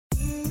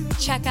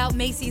Check out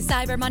Macy's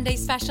Cyber Monday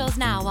specials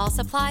now while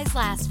supplies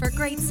last for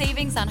great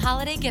savings on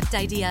holiday gift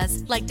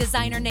ideas like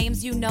designer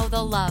names you know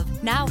they'll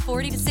love. Now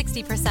 40 to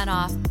 60%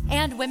 off.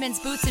 And women's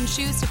boots and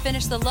shoes to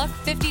finish the look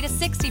 50 to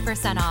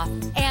 60% off.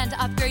 And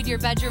upgrade your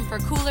bedroom for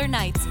cooler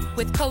nights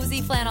with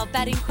cozy flannel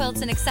bedding,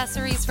 quilts, and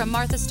accessories from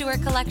Martha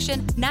Stewart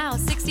collection, now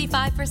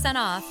 65%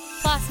 off.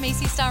 Plus,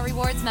 Macy's Star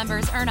Rewards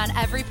members earn on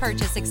every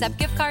purchase except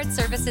gift cards,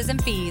 services,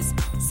 and fees.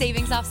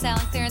 Savings off sale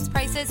and clearance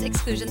prices.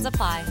 Exclusions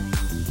apply.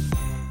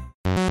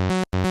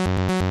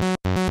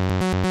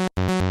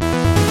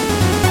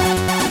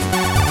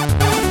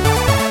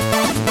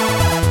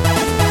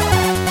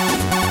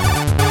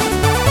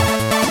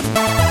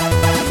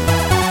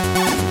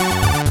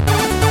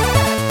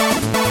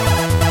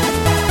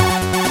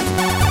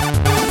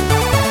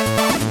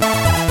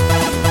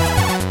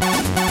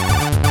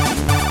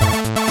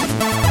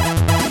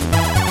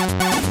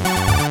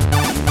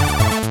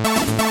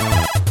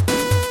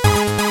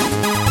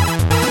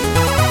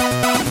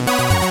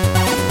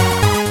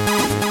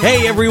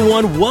 Hey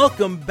everyone,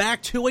 welcome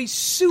back to a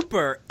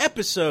super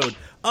episode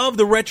of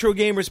the Retro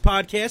Gamers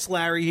Podcast.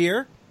 Larry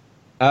here.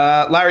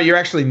 Larry, you're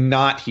actually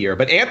not here,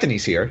 but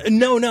Anthony's here.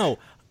 No,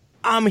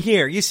 I'm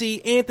here. You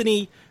see,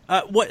 Anthony,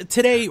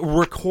 today,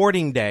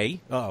 recording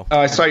day. Oh,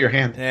 I saw your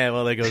hand. Yeah,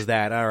 well, there goes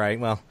that. All right,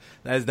 well,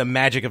 that is the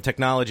magic of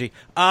technology.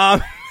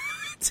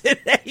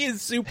 Today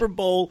is Super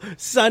Bowl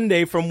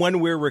Sunday from when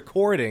we're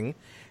recording,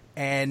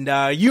 and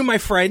you, my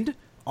friend,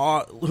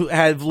 who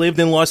have lived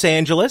in Los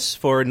Angeles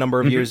for a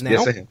number of years now.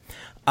 Yes, I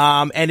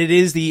have. And it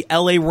is the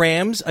LA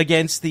Rams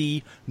against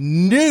the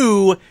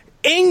New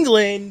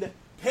England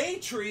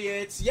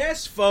Patriots.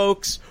 Yes,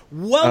 folks,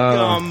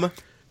 welcome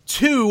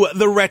to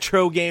the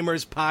Retro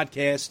Gamers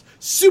Podcast.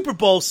 Super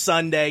Bowl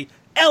Sunday,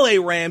 LA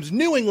Rams,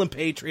 New England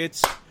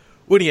Patriots.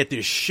 We're going to get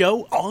this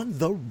show on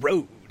the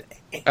road.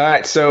 All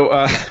right,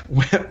 so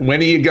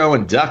when are you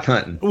going duck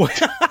hunting?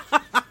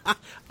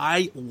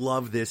 I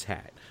love this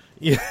hat.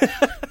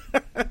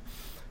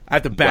 I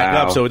have to back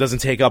up so it doesn't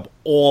take up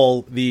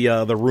all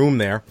the room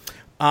there.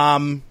 A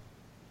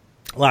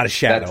lot of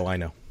shadow, I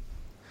know.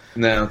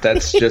 No,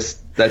 that's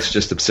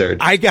just absurd.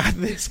 I got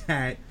this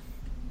hat.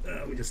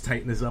 Let me just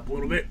tighten this up a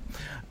little bit.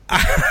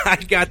 I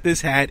got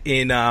this hat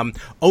in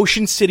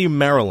Ocean City,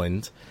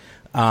 Maryland.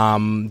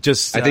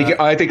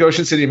 I think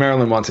Ocean City,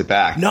 Maryland wants it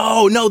back.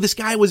 No, this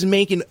guy was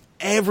making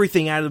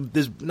everything out of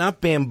this,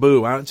 not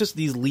bamboo, just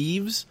these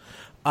leaves.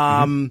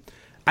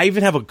 I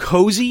even have a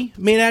cozy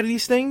made out of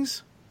these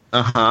things.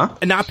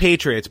 And not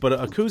Patriots, but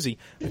a cozy.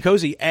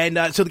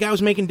 And so the guy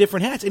was making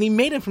different hats, and he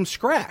made it from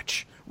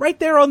scratch right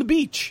there on the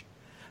beach.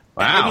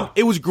 Wow.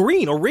 It was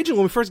green. Originally,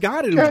 when we first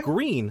got it, it was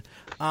green.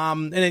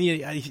 And then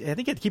I think you had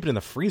to keep it in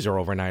the freezer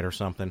overnight or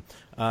something.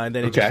 And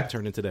then it just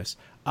turned into this.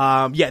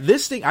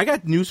 This thing, I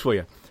got news for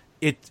you.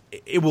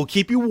 It will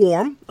keep you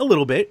warm a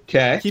little bit.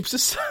 Okay. It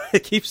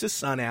keeps the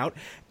sun out.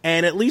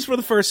 And at least for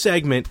the first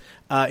segment,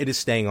 it is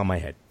staying on my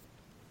head.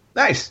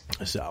 Nice.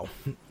 So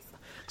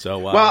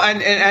well,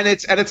 and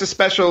it's a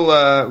special.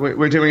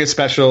 We're doing a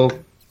special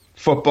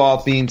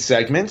football themed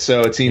segment,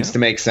 so it seems to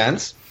make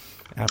sense.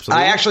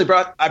 Absolutely.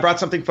 I brought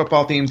something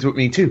football themed with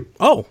me too.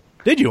 Oh,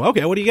 did you?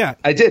 Okay, what do you got?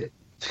 I did.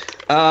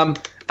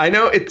 I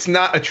know it's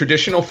not a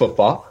traditional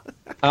football.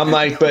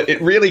 But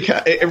it really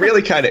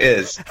kind of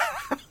is.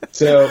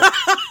 So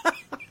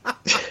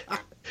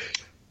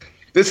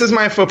this is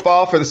my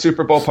football for the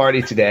Super Bowl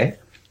party today.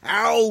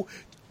 How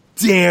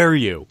dare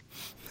you?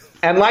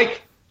 And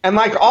like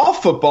all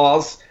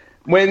footballs,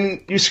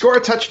 when you score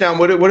a touchdown,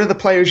 what do the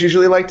players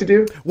usually like to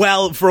do?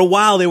 Well, for a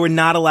while they were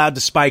not allowed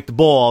to spike the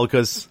ball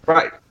because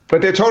right,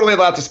 but they're totally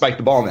allowed to spike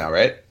the ball now,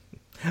 right?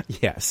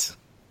 Yes.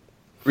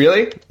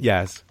 Really?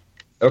 Yes.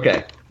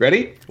 Okay.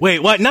 Ready?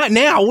 Wait, what? Not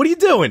now. What are you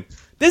doing?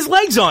 There's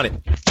legs on it.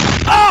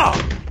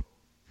 Oh!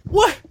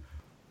 What?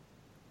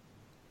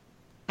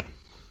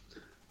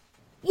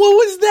 What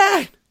was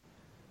that?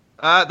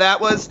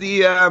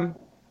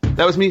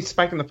 That was me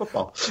spiking the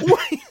football.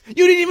 What?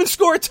 You didn't even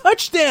score a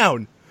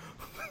touchdown.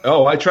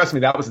 Oh, trust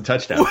me, that was a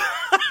touchdown.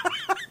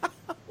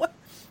 What?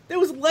 There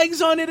was legs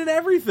on it and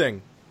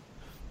everything.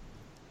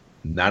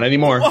 Not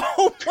anymore.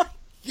 Oh my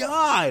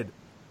God!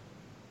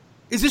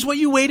 Is this what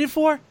you waited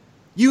for?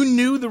 You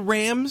knew the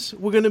Rams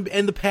were going to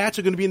and the Pats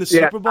are going to be in the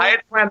Super Bowl? I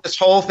had planned this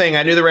whole thing.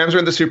 I knew the Rams were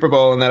in the Super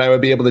Bowl and that I would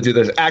be able to do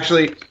this.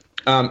 Actually,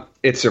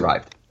 it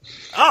survived.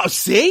 Oh,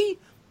 see?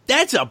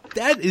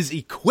 That is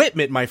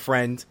equipment, my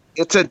friend.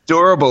 It's a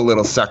adorable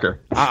little sucker.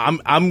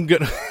 I'm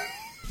gonna.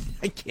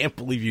 I can't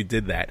believe you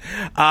did that.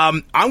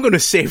 I'm gonna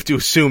safe to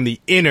assume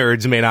the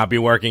innards may not be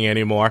working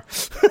anymore.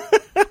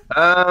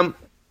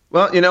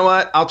 Well, you know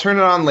what? I'll turn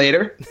it on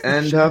later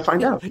and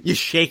find out. You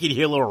shake it, you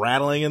hear a little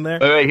rattling in there.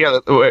 Wait,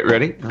 here. Wait,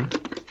 ready?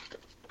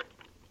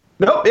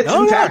 Nope, it's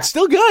intact. No, it's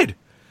still good.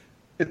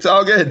 It's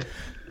all good.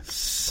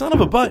 Son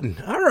of a button.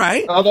 All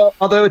right.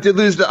 Although it did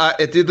lose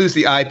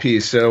the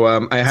eyepiece,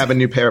 so I have a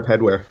new pair of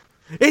headwear.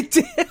 It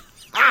did.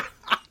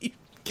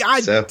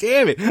 God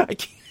damn it! I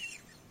can't.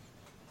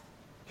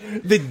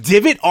 The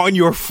divot on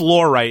your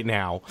floor right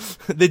now,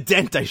 the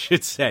dent, I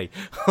should say,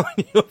 on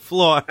your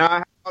floor.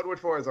 I hardwood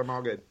floors. I'm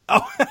all good.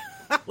 Oh,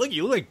 look,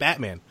 you look like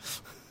Batman.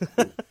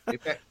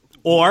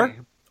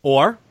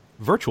 or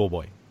Virtual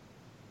Boy.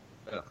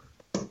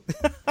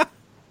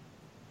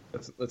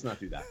 Let's not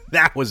do that.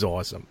 That was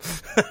awesome.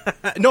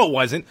 No, it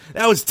wasn't.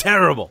 That was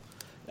terrible.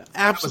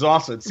 That was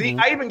awesome. See,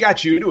 I even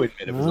got you to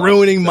admit it was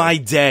ruining awesome, my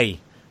day.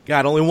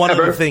 God, only one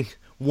other thing.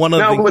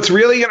 What's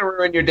really going to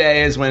ruin your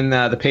day is when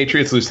the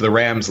Patriots lose to the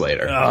Rams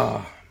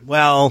later.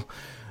 Well,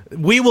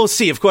 we will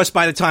see. Of course,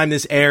 by the time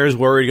this airs,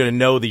 we're going to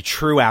know the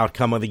true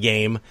outcome of the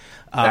game.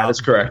 That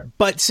is correct.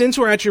 But since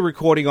we're actually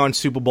recording on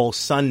Super Bowl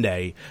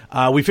Sunday,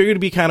 we figured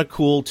it'd be kind of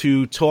cool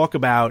to talk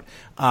about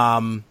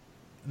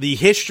the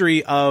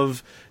history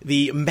of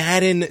the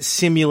Madden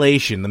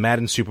simulation, the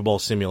Madden Super Bowl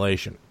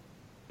simulation.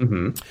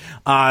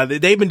 Mm-hmm.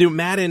 They've been doing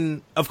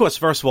Madden. Of course,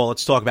 first of all,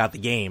 let's talk about the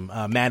game,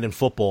 Madden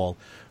Football,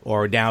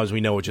 or now as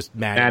we know, it's just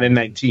Madden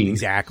 19.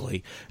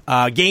 Exactly.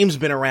 Game's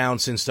been around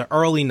since the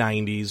early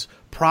 90s.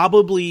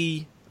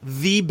 Probably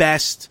the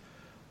best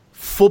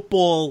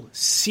football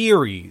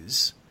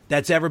series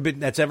that's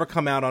ever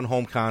come out on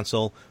home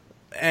console.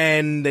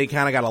 And they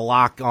kind of got a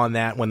lock on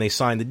that when they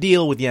signed the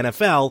deal with the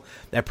NFL.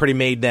 That pretty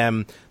made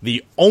them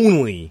the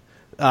only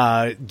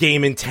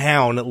game in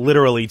town,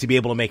 literally, to be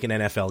able to make an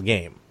NFL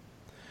game,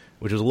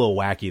 which was a little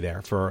wacky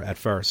there at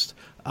first.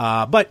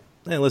 But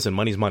hey, listen,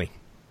 money's money.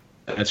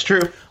 That's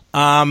true.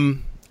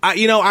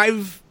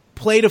 I've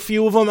played a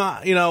few of them.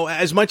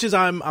 As much as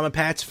I'm a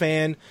Pats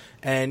fan,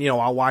 and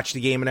I'll watch the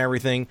game and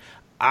everything.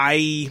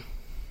 I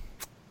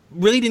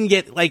really didn't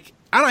get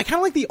I kind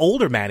of like the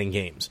older Madden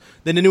games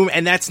than the new.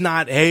 And that's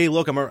not, hey,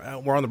 look,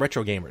 we're on the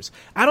retro gamers.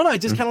 I don't know. I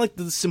just kind of like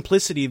the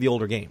simplicity of the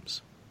older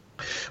games.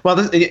 Well,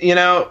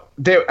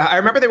 I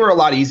remember they were a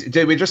lot easy.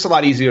 They were just a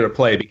lot easier to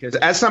play because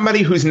as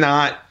somebody who's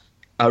not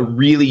a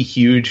really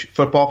huge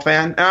football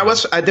fan,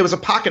 and there was a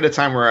pocket of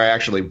time where I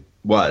actually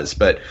was,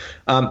 but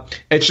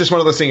it's just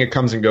one of those things that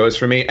comes and goes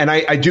for me. And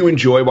I do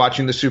enjoy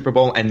watching the Super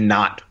Bowl and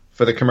not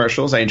for the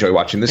commercials. I enjoy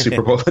watching the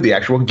Super Bowl for the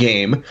actual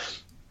game.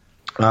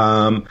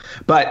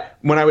 But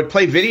when I would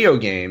play video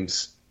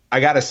games, I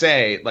gotta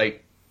say,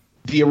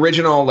 the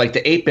original, the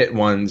 8-bit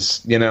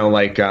ones,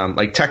 like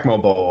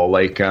Tecmo Bowl,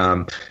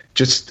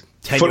 just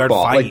 10-yard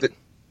football, fight. the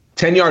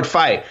 10-yard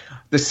fight.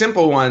 The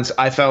simple ones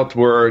I felt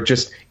were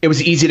it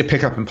was easy to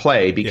pick up and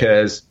play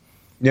because,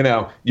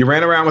 you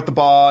ran around with the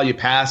ball, you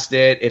passed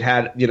it. It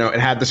had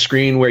the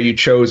screen where you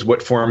chose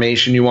what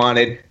formation you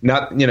wanted.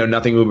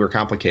 Nothing uber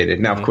complicated.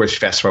 Now, of course,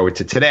 fast forward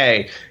to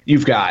today,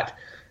 you've got,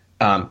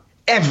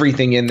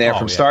 everything in there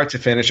from start to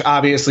finish,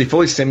 obviously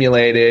fully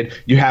simulated.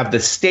 You have the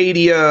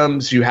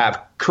stadiums, you have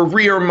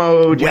career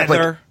mode,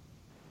 weather.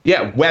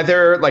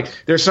 Weather.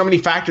 There's so many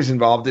factors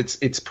involved.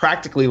 It's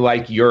practically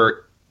like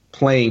you're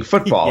playing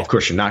football. Of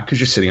course you're not because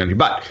you're sitting on your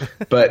butt.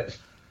 But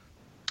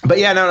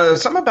no,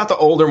 something about the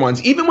older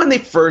ones. Even when they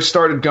first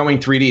started going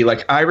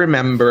 3D, I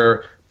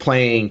remember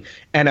playing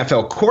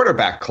NFL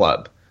Quarterback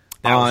Club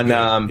on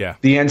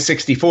the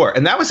N64,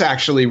 and that was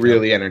actually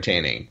really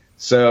entertaining.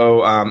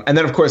 So, and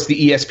then of course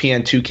the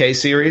ESPN 2K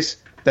series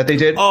that they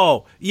did.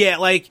 Oh, yeah,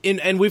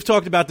 and we've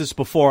talked about this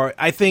before.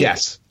 I think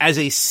as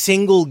a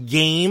single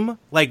game,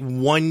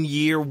 1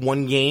 year,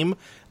 one game,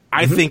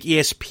 I think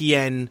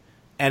ESPN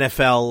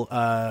NFL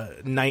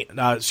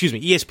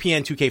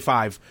ESPN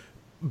 2K5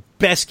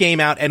 best game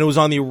out, and it was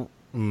on the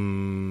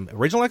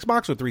original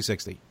Xbox or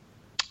 360.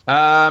 No,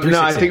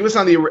 I think it was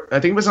on the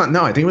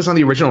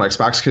original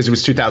Xbox because it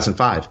was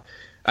 2005.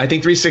 I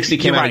think 360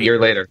 came out a year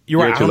later. You're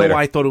right. I don't know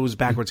why I thought it was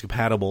backwards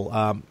compatible.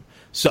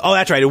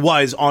 That's right. It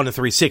was on the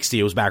 360.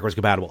 It was backwards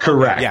compatible.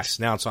 Correct. Okay, yes.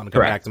 Now it's starting to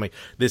come back to me.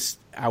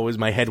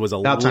 My head was a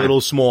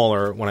little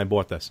smaller when I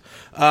bought this.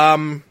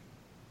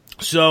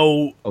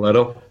 So a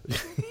little.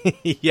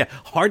 Yeah,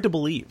 hard to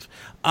believe.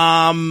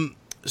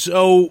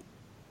 So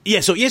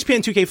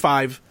ESPN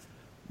 2K5,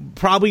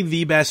 probably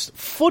the best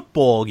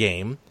football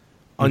game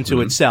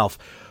unto itself.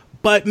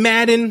 But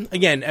Madden,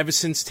 again, ever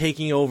since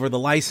taking over the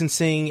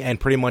licensing and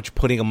pretty much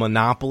putting a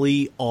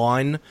monopoly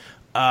on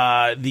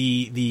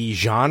the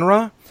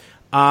genre,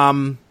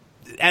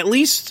 at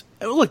least,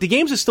 look, the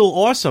games are still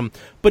awesome,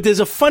 but there's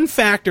a fun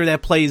factor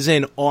that plays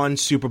in on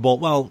Super Bowl,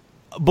 well,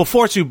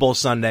 before Super Bowl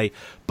Sunday,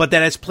 but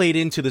that has played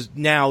into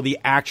the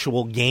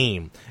actual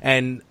game.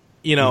 And,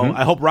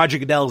 I hope Roger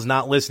Goodell is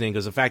not listening,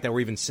 because the fact that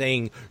we're even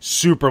saying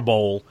Super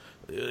Bowl,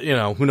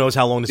 who knows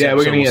how long this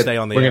episode will stay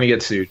on the air. We're going to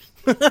get sued.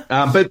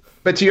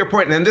 But to your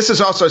point, and this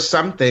is also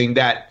something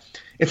that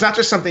it's not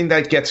just something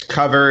that gets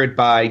covered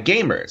by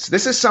gamers.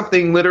 This is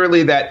something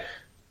literally that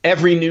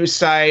every news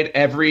site,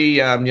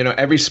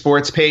 every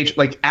sports page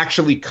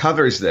actually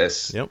covers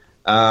this. Yep.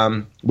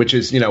 Which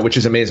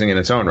is amazing in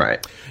its own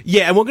right.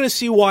 Yeah, and we're going to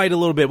see why in a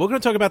little bit. We're going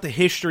to talk about the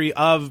history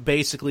of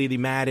basically the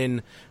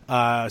Madden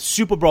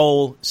Super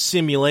Bowl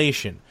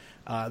simulation.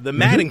 The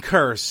Madden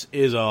curse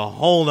is a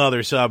whole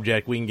other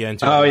subject we can get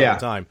into another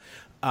time.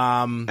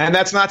 And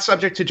that's not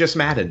subject to just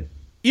Madden.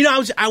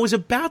 I was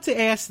about to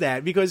ask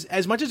that, because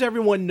as much as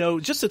everyone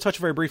knows, just to touch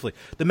very briefly,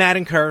 the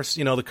Madden curse,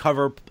 the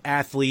cover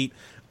athlete,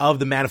 of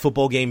the Madden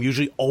football game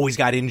usually always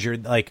got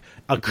injured, like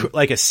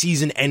a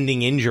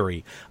season-ending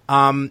injury.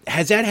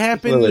 Has that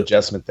happened? A little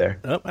adjustment there.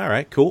 Oh, all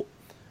right, cool.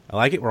 I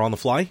like it. We're on the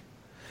fly.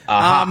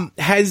 Uh-huh.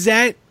 Has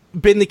that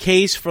been the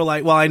case for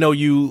I know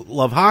you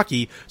love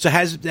hockey, so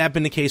has that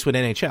been the case with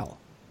NHL?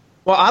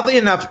 Well, oddly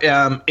enough,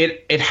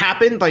 it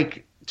happened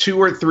like 2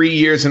 or 3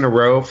 years in a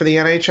row for the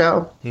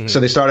NHL. Mm-hmm. So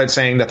they started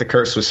saying that the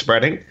curse was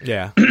spreading.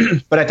 Yeah.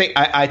 But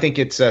I think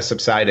it's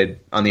subsided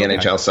on the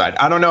NHL side.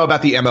 I don't know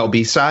about the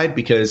MLB side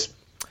because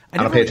I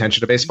don't pay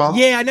attention to baseball.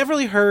 Yeah, I never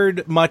really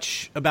heard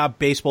much about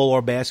baseball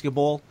or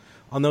basketball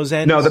on those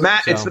ends. No,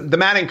 it's the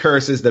Madden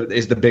curse is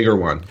the bigger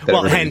one.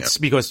 Well, hence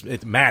because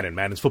it's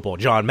Madden's football.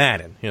 John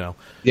Madden, the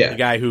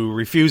guy who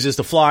refuses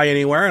to fly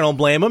anywhere. I don't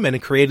blame him, and it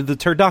created the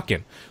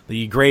turducken,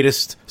 the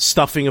greatest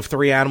stuffing of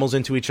 3 animals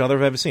into each other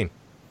I've ever seen.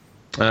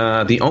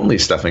 The only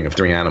stuffing of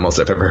 3 animals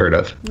I've ever heard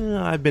of.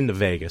 I've been to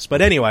Vegas,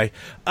 but anyway.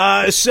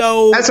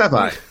 So as have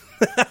I.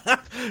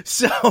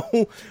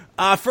 So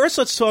first,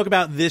 let's talk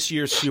about this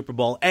year's Super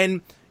Bowl.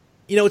 And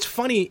it's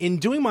funny in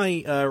doing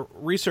my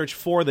research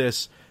for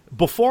this.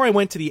 Before I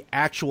went to the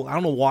actual, I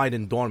don't know why it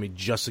didn't dawn on me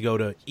just to go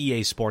to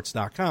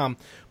EASports.com,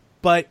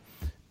 but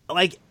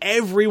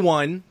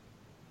everyone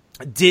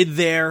did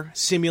their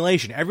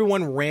simulation.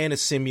 Everyone ran a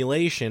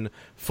simulation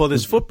for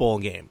this football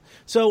game.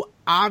 So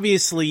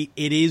obviously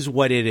it is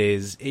what it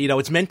is.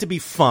 It's meant to be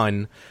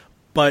fun,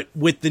 but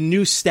with the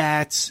new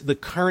stats, the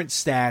current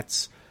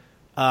stats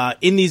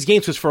in these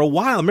games, because for a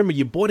while, remember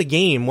you bought a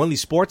game, one of these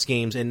sports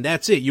games, and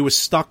that's it. You were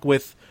stuck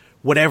with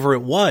whatever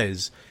it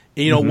was.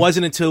 And, it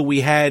wasn't until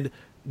we had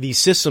these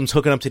systems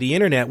hooking up to the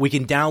internet, we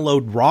can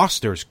download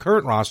rosters,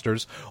 current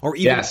rosters, or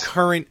even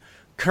current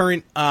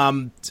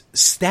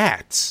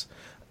stats,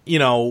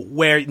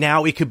 where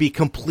now it could be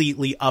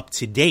completely up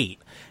to date.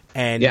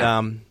 And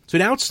so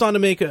now it's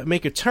starting to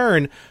make a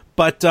turn.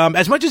 But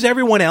as much as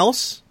everyone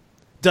else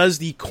does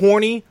the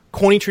corny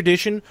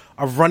tradition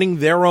of running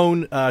their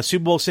own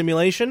Super Bowl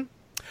simulation,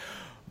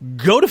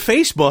 go to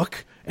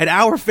Facebook at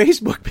our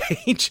Facebook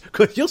page,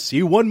 because you'll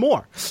see one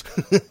more.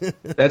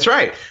 That's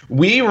right.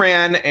 We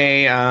ran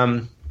a,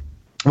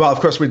 well, of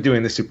course, we're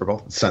doing the Super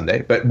Bowl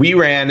Sunday, but we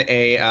ran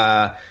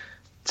a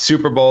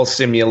Super Bowl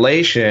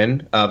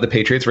simulation of the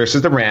Patriots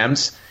versus the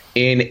Rams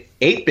in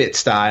 8-bit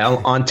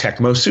style on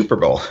Tecmo Super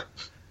Bowl.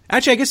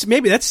 Actually, I guess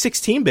maybe that's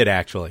 16-bit,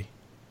 actually.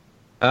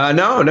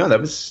 No, that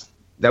was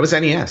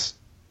NES.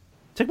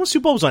 Tecmo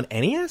Super Bowl was on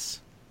NES?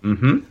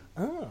 Mm-hmm.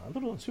 Oh, I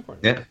thought it was on Super.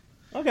 Yeah.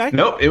 Okay.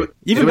 Nope, it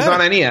was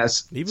on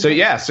NES.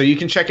 So you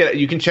can check it.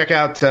 You can check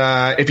out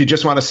if you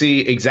just want to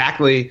see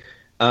exactly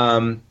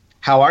how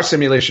our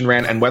simulation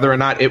ran and whether or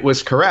not it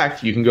was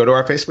correct. You can go to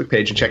our Facebook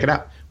page and check it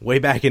out. Way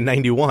back in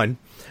 '91.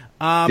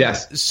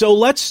 Yes. So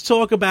let's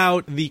talk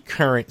about the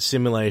current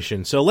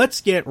simulation. So let's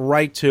get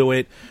right to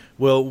it.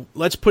 Well,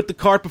 let's put the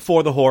cart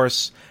before the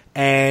horse.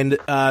 And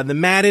the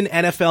Madden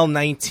NFL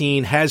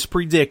 19 has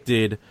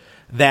predicted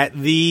that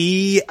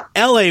the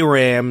LA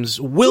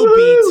Rams will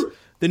beat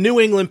the New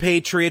England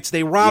Patriots.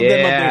 They robbed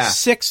them of their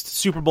 6th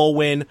Super Bowl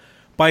win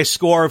by a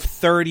score of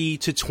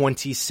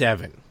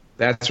 30-27.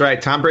 That's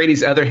right. Tom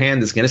Brady's other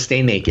hand is going to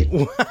stay naked.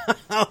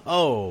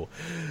 Giselle.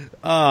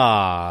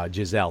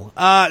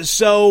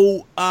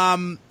 So,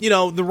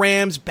 the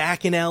Rams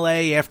back in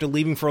L.A. after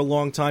leaving for a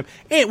long time.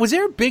 Hey, was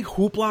there a big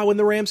hoopla when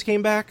the Rams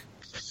came back?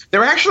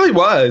 There actually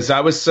was.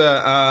 I was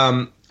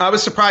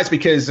surprised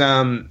because,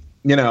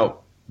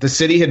 the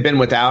city had been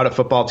without a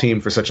football team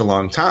for such a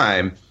long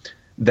time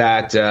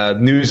that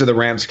news of the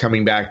Rams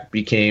coming back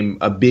became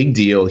a big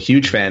deal,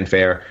 huge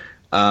fanfare.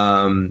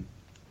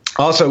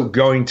 Also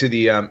going to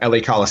the LA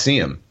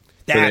Coliseum.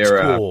 That's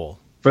cool.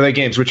 For their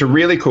games, which are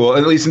really cool,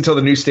 at least until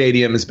the new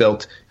stadium is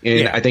built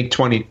in, I think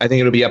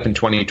it'll be up in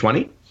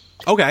 2020.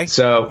 Okay.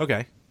 So,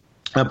 okay.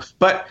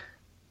 But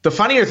the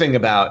funnier thing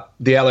about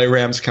the LA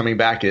Rams coming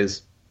back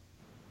is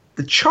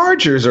the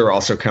Chargers are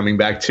also coming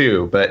back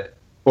too,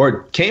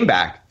 or came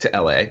back to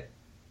LA.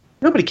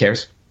 Nobody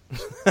cares.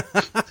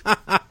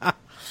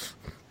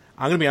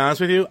 I'm going to be honest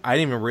with you. I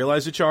didn't even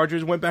realize the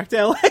Chargers went back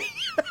to LA.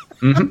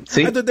 Mm-hmm.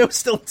 See? I thought they were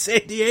still in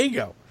San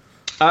Diego.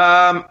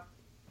 I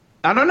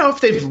don't know if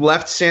they've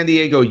left San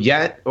Diego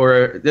yet,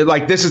 or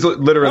this is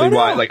literally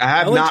why. I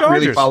have LA not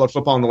Chargers. really followed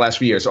football in the last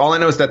few years. All I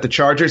know is that the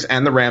Chargers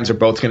and the Rams are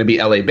both going to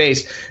be LA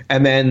based,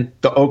 and then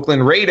the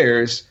Oakland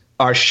Raiders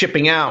are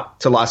shipping out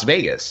to Las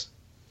Vegas.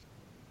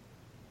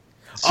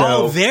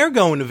 So, they're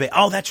going to Vegas.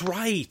 Oh, that's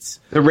right.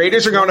 The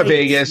Raiders are going to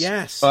Vegas.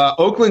 Yes.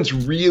 Oakland's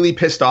really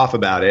pissed off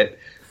about it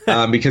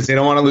because they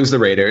don't want to lose the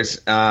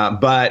Raiders.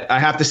 But I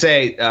have to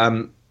say,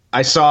 I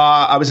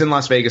was in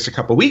Las Vegas a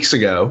couple weeks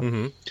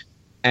ago,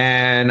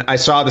 and I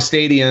saw the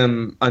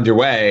stadium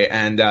underway,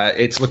 and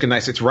it's looking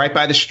nice. It's right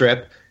by the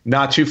Strip,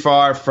 not too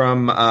far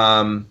from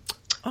the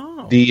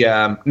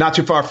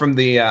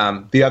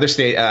other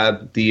state,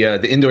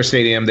 the indoor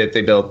stadium that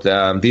they built,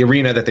 the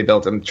arena that they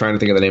built. I'm trying to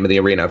think of the name of the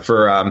arena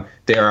for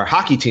their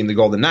hockey team, the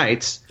Golden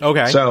Knights.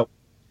 Okay. So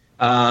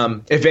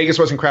if Vegas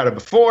wasn't crowded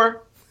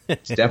before,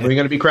 it's definitely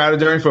going to be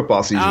crowded during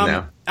football season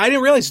now. I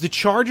didn't realize the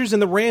Chargers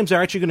and the Rams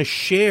are actually going to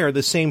share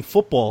the same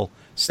football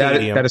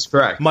stadium. That is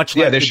correct.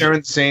 They're sharing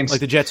the same, like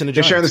the Jets and the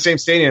Giants. They're sharing the same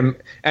stadium,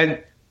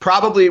 and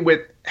probably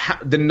with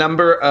the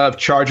number of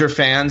Charger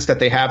fans that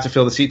they have to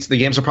fill the seats, the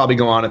games will probably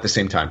go on at the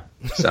same time.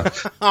 So,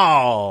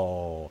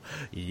 oh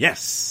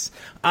yes.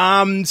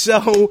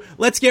 So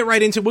let's get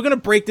right into it. We're going to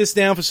break this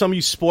down for some of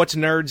you sports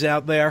nerds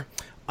out there.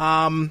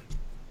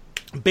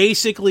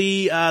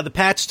 Basically, the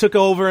Pats took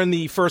over in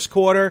the first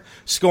quarter,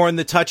 scoring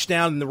the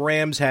touchdown, and the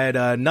Rams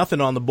had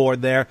nothing on the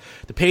board there.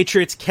 The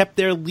Patriots kept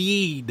their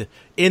lead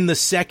in the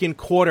second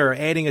quarter,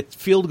 adding a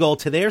field goal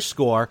to their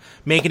score,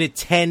 making it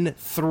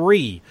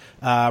 10-3.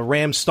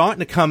 Rams starting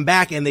to come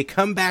back, and they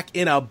come back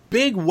in a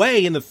big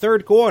way in the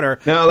third quarter.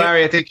 No,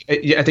 Larry, I think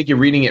you're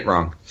reading it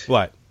wrong.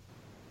 What?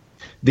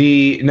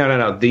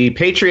 No. The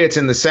Patriots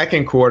in the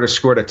second quarter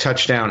scored a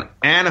touchdown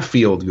and a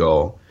field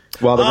goal,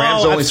 while the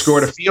Rams only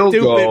scored a field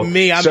goal. I'm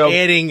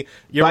adding.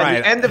 You're right.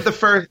 By the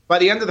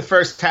end of the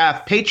first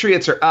half,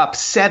 Patriots are up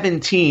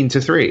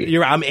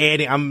 17-3. I'm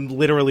adding. I'm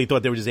literally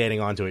thought they were just adding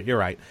on to it. You're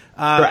right.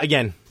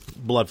 Again,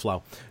 blood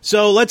flow.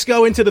 So let's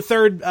go into the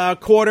third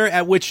quarter.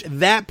 At which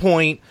that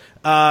point,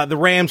 the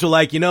Rams were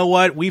like, you know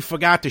what? We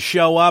forgot to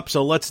show up,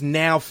 so let's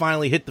now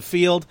finally hit the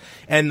field.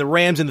 And the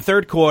Rams in the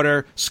third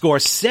quarter score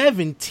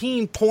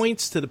 17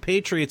 points to the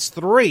Patriots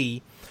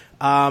 3.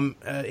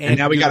 And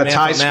now we got a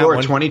tie score,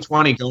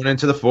 20-20, going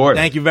into the fourth.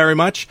 Thank you very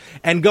much.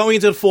 And going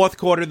into the fourth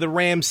quarter, the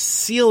Rams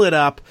seal it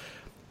up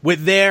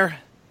with their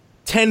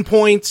 10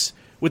 points,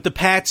 with the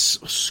Pats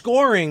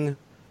scoring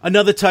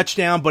another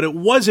touchdown, but it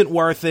wasn't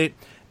worth it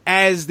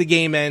as the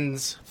game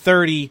ends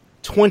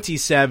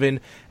 30-27.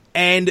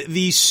 And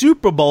the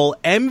Super Bowl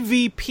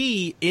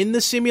MVP in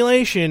the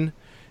simulation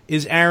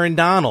is Aaron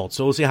Donald.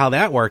 So we'll see how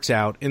that works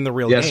out in the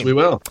real game. Yes, we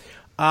will.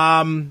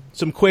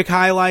 Some quick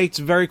highlights,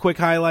 very quick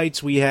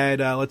highlights. We had,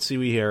 let's see,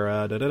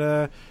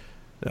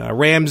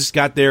 Rams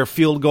got their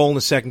field goal in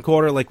the second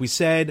quarter, like we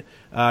said.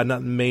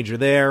 Nothing major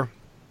there.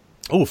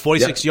 Oh,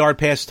 46-yard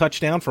pass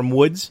touchdown from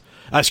Woods.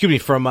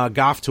 From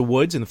Goff to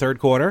Woods in the third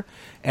quarter.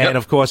 And,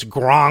 of course,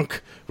 Gronk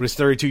with his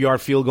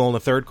 32-yard field goal in the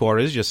third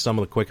quarter. This is just some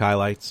of the quick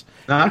highlights.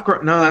 No,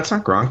 that's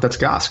not Gronk. That's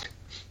Gosk.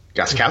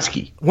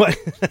 Goskowski. What?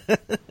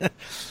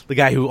 The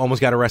guy who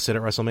almost got arrested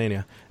at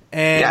WrestleMania.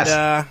 And,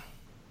 yes.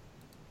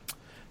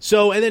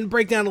 And then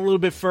break down a little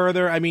bit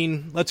further. I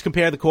mean, let's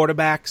compare the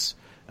quarterbacks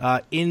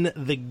in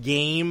the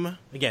game.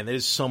 Again,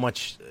 there's so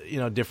much,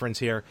 difference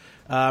here.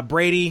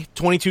 Brady,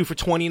 22 for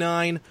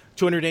 29,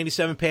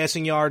 287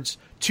 passing yards,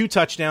 2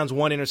 touchdowns,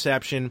 1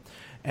 interception,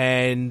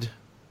 and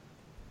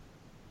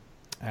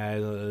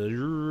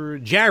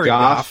Jared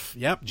Goff.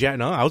 Yep.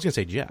 I was going to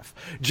say Jeff.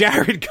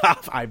 Jared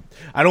Goff. I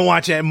don't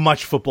watch that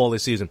much football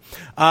this season.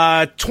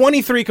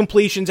 23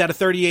 completions out of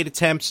 38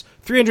 attempts,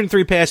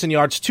 303 passing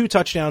yards, 2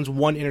 touchdowns,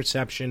 1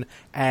 interception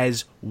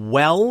as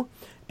well.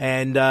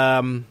 And,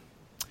 the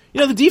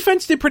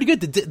defense did pretty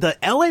good. The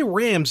LA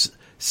Rams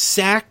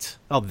sacked.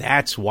 Oh,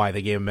 that's why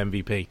they gave him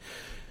MVP.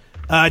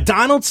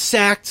 Donald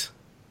sacked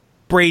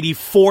Brady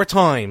 4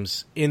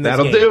 times in this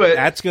game. That'll do it.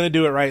 That's going to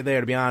do it right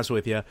there, to be honest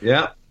with you.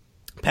 Yeah.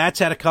 Pats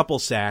had a couple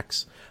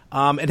sacks.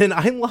 And then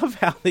I love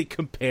how they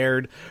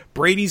compared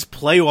Brady's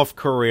playoff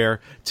career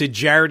to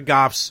Jared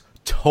Goff's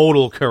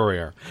total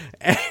career.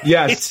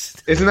 Yes.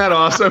 Isn't that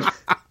awesome?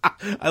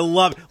 I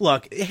love it.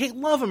 Look,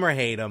 love him or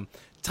hate him,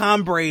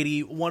 Tom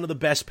Brady, one of the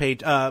best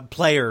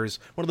players,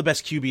 one of the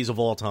best QBs of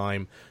all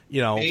time.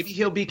 Maybe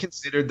he'll be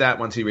considered that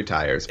once he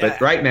retires. But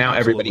right now,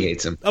 everybody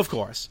hates him. Of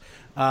course.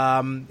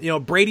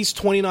 Brady's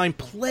 29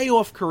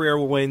 playoff career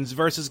wins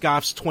versus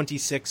Goff's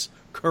 26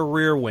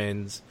 career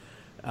wins.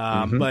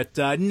 But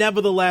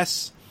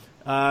nevertheless,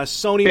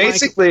 Sony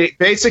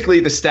basically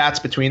the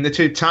stats between the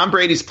two. Tom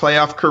Brady's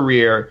playoff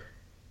career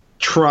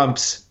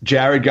trumps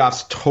Jared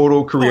Goff's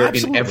total career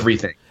in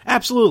everything.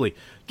 Absolutely.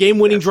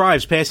 Game-winning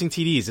drives, passing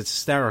TDs. It's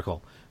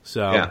hysterical.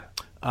 So,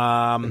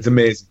 it's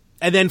amazing.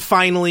 And then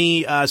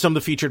finally, some of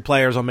the featured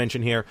players I'll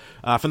mention here.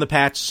 From the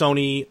Pats,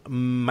 Sony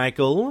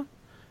Michel.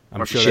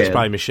 I'm sure that's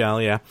probably Michelle,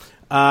 yeah.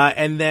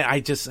 And then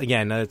it's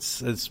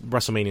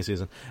WrestleMania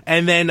season.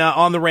 And then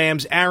on the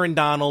Rams, Aaron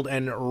Donald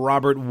and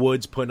Robert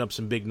Woods putting up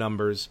some big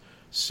numbers.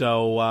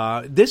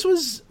 So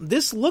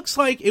this looks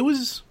like it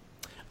was,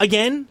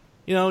 again,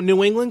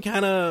 New England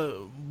kind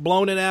of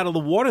blowing it out of the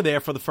water there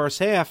for the first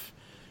half.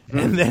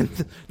 And then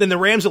the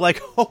Rams are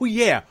like, oh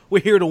yeah,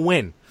 we're here to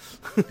win.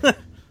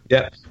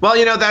 Yeah. Well,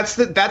 that's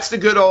the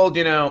good old,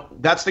 during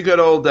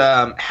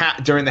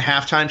the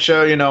halftime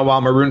show,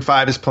 while Maroon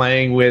 5 is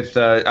playing with,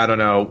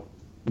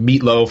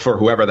 Meatloaf or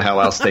whoever the hell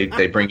else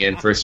they bring in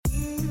for.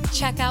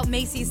 Check out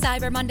Macy's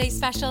Cyber Monday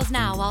specials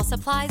now while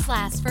supplies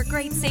last for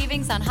great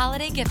savings on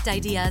holiday gift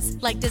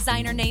ideas like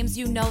designer names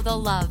you know they'll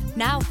love.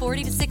 Now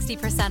 40 to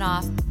 60%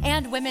 off.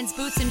 And women's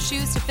boots and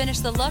shoes to finish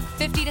the look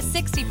 50 to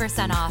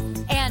 60% off.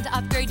 And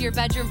upgrade your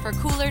bedroom for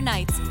cooler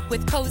nights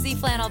with cozy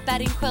flannel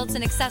bedding, quilts,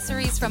 and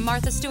accessories from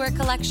Martha Stewart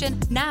collection,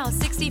 now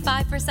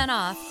 65%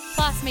 off.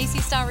 Plus,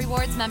 Macy's Star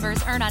Rewards members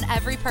earn on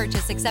every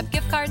purchase except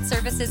gift cards,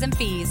 services, and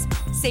fees.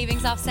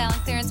 Savings off sale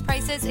and clearance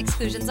prices,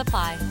 exclusions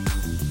apply.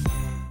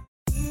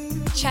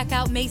 Check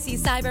out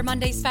Macy's Cyber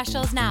Monday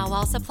specials now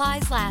while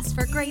supplies last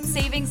for great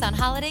savings on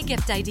holiday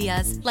gift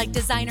ideas like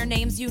designer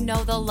names you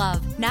know they'll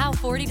love. Now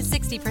 40 to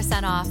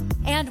 60% off.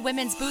 And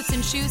women's boots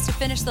and shoes to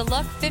finish the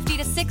look 50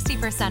 to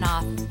 60%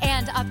 off.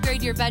 And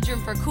upgrade your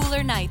bedroom for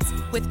cooler nights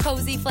with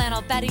cozy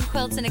flannel bedding,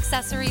 quilts, and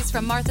accessories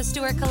from Martha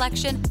Stewart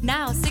Collection,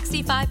 now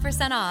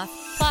 65% off.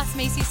 Plus,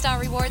 Macy's Star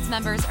Rewards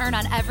members earn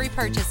on every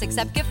purchase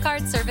except gift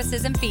cards,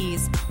 services, and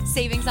fees.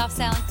 Savings off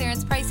sale and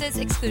clearance prices.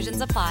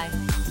 Exclusions apply.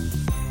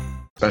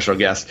 Special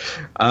guest.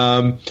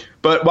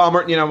 But while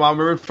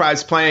Maroon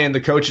 5's playing,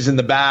 the coach is in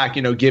the back,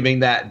 giving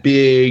that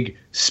big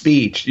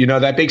speech.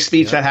 That big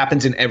speech that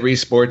happens in every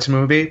sports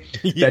movie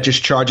that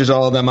just charges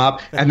all of them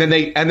up, and then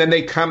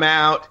they come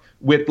out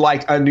with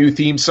like a new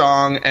theme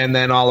song, and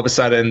then all of a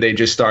sudden they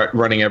just start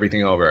running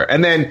everything over,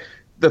 and then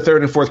the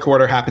third and fourth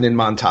quarter happen in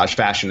montage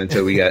fashion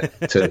until we get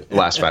to the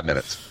last 5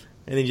 minutes,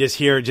 and then just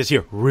hear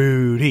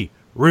Rudy,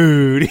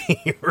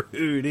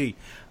 Rudy.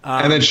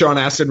 And then Sean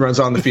Astin runs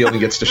on the field and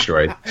gets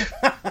destroyed.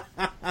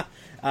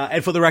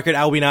 And for the record,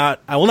 I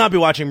will not be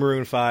watching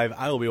Maroon 5.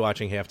 I will be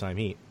watching Halftime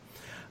Heat.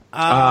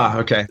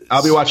 Okay.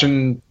 I'll be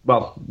watching,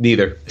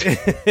 neither.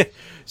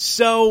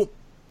 So,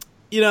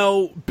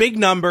 big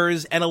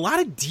numbers and a lot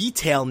of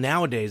detail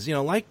nowadays.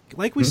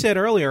 Like we said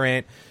earlier,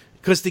 Ant,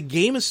 because the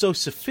game is so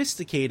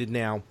sophisticated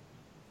now.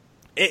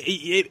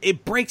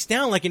 It breaks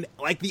down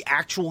like the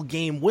actual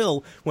game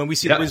will when we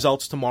see the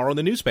results tomorrow in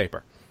the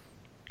newspaper.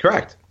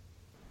 Correct.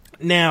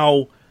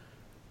 Now,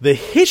 the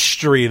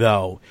history,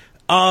 though,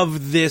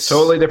 of this...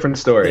 Totally different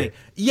story. Thing,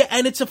 yeah,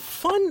 and it's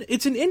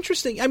an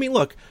interesting... I mean,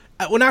 look,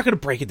 we're not going to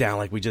break it down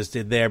like we just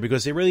did there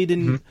because they really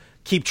didn't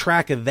keep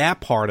track of that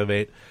part of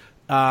it.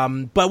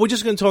 But we're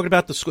just going to talk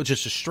about the score,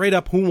 just straight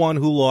up who won,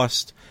 who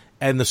lost,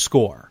 and the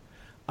score.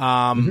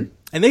 And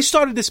they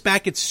started this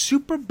back at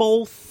Super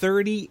Bowl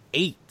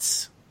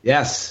 38.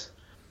 Yes.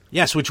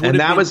 Yes, which would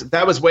have been...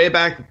 that was way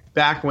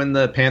back when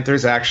the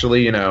Panthers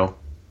actually,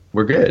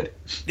 were good.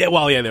 Yeah,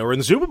 they were in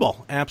the Super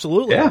Bowl.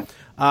 Absolutely.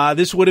 Yeah.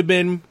 This would have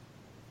been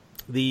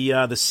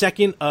the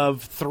second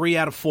of 3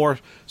 out of 4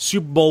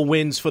 Super Bowl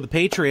wins for the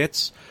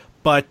Patriots.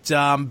 But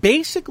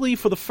basically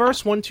for the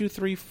first 1, 2,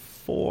 3,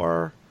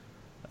 4,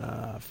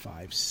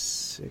 5,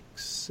 6,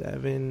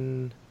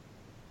 7...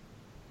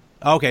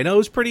 Okay, no, it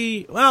was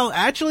pretty... Well,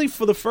 actually,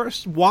 for the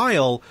first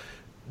while...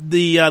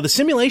 The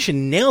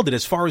simulation nailed it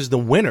as far as the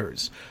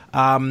winners.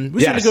 We're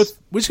just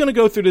going to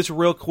go through this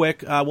real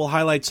quick. We'll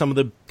highlight some of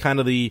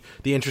the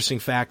interesting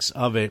facts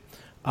of it.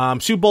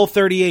 Super Bowl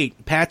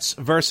 38, Pats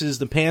versus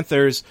the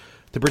Panthers.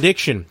 The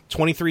prediction,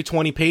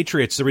 23-20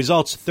 Patriots. The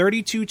results,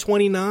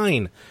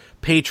 32-29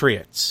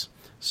 Patriots.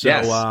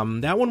 So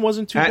that one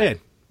wasn't too bad.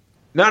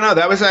 No,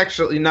 that was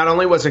actually, not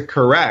only was it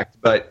correct,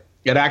 but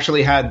it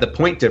actually had the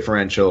point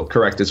differential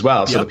correct as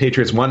well. So the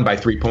Patriots won by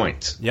 3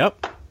 points.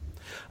 Yep.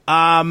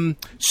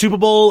 Super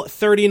Bowl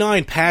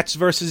 39, Pats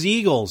versus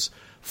Eagles.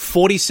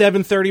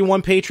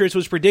 47-31 Patriots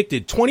was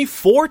predicted.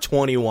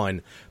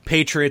 24-21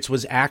 Patriots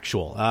was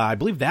actual. I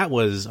believe that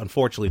was,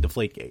 unfortunately,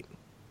 Deflategate.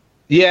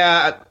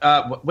 Yeah.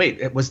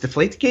 Wait, was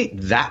Deflategate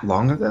that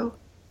long ago?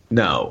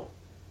 No.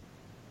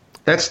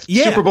 That's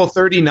Super Bowl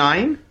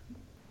 39?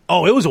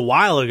 Oh, it was a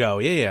while ago.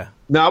 Yeah.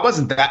 No, it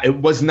wasn't that. It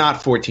was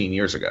not 14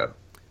 years ago.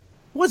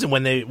 It wasn't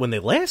when they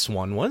last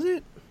won, was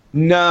it?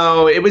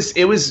 No, it was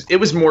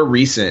more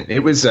recent.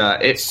 It was no,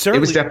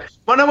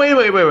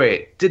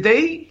 wait. Did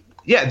they?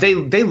 Yeah,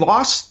 they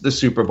lost the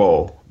Super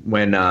Bowl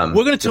when we're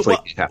going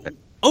to happened.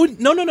 Oh,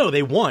 no,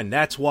 they won.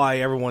 That's why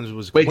everyone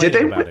was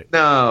complaining about it.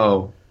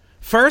 No.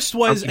 First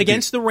was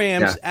against the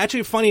Rams. Yeah.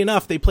 Actually, funny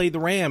enough, they played the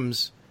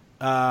Rams.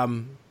 I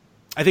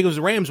think it was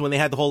the Rams when they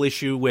had the whole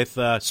issue with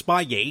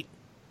Spygate.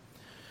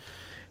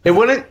 It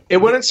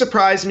wouldn't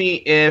surprise me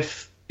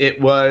if it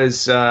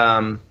was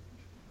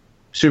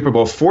Super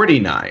Bowl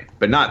 49,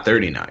 but not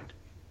 39.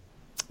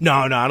 No,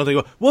 I don't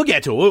think we'll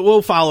get to it.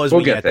 We'll follow as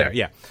we get there.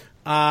 Yeah.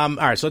 All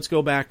right, so let's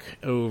go back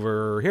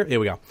over here. Here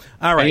we go.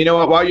 All right. And you know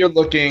what? While you're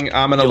looking,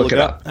 I'm going to look it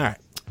up. All right.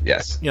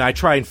 Yes. I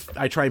try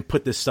and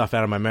put this stuff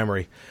out of my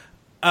memory.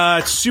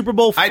 Super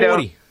Bowl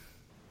 40.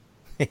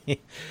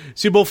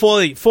 Super Bowl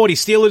 40,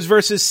 Steelers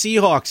versus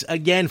Seahawks,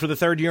 again for the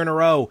third year in a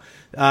row.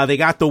 They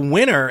got the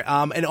winner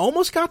and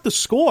almost got the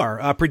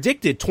score.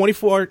 Predicted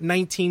 24-19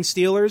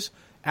 Steelers.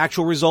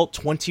 Actual result,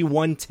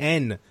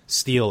 21-10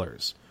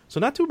 Steelers. So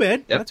not too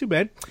bad. Yep. Not too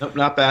bad. Nope,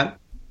 not bad.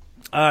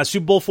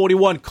 Super Bowl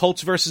 41,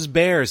 Colts versus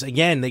Bears.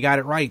 Again, they got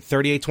it right.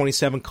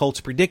 38-27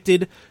 Colts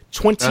predicted.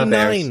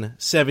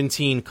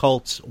 29-17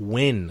 Colts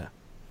win.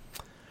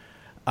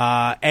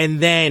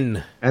 And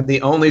the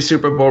only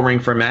Super Bowl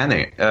ring for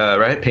Manning,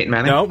 right? Peyton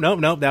Manning?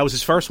 No. That was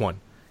his first one.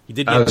 He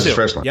did get that was his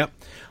first one. Yep.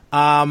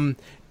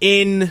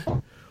 In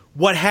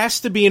what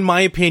has to be, in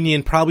my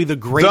opinion, probably the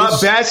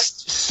greatest... The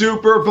best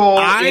Super Bowl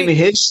in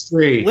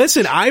history.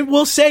 Listen, I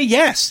will say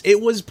yes.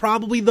 It was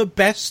probably the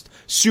best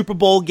Super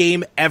Bowl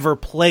game ever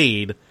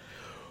played.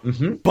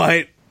 Mm-hmm.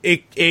 But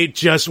it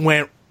just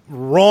went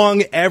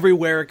wrong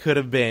everywhere it could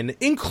have been,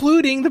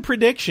 including the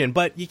prediction.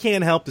 But you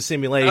can't help the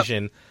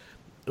simulation.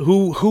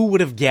 Who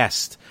would have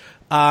guessed?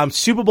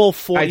 Super Bowl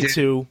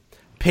 42,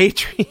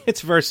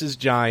 Patriots versus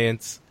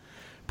Giants.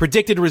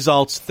 Predicted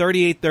results,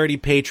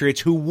 38-30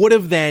 Patriots, who would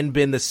have then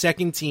been the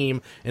second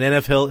team in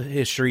NFL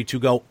history to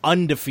go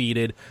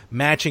undefeated,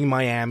 matching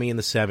Miami in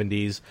the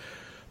 70s.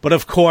 But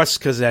of course,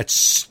 because that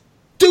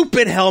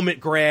stupid helmet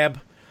grab,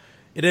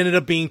 it ended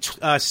up being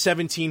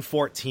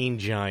 17-14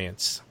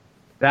 Giants.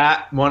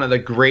 That one of the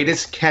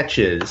greatest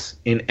catches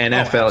in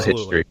NFL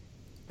history.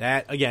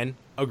 That, again,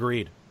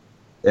 agreed.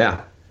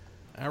 Yeah.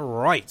 All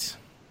right.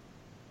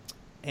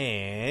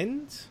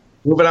 And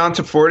moving on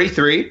to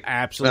 43.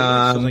 Absolutely.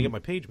 As soon as I get my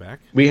page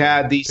back. We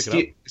had the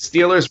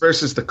Steelers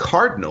versus the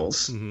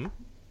Cardinals. Mm-hmm.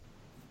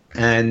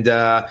 And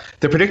the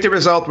predicted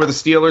result were the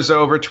Steelers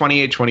over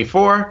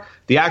 28-24.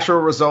 The actual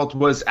result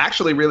was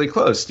actually really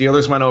close.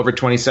 Steelers went over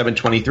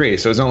 27-23,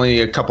 so it was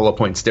only a couple of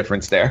points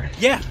difference there.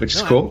 Yeah. Which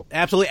is cool.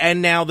 Absolutely.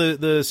 And now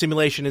the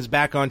simulation is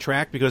back on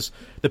track because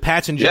the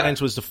Pats and Giants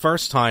was the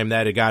first time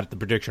that it got the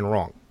prediction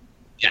wrong.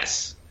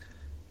 Yes.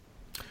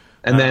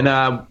 And then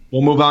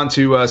we'll move on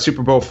to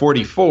Super Bowl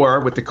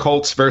 44 with the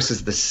Colts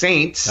versus the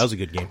Saints. That was a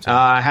good game, too.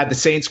 Had the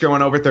Saints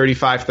going over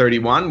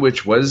 35-31,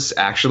 which was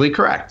actually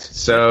correct.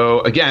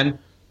 So, again,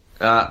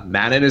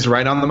 Madden is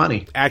right on the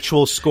money.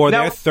 Actual score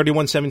there,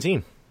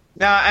 31-17.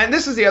 Now, and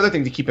this is the other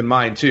thing to keep in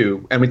mind,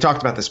 too, and we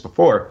talked about this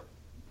before,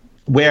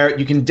 where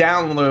you can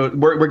download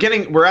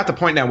 – we're at the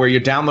point now where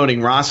you're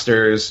downloading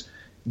rosters,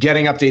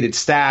 getting updated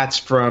stats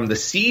from the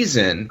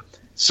season.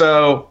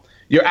 So –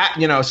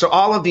 so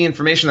all of the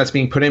information that's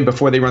being put in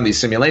before they run these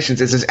simulations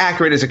is as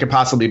accurate as it could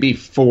possibly be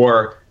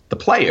for the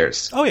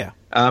players. Oh, yeah.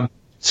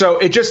 So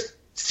it just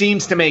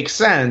seems to make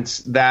sense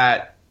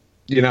that,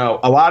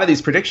 a lot of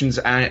these predictions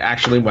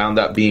actually wound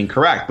up being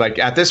correct. Like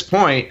at this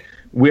point,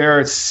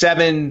 we're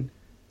seven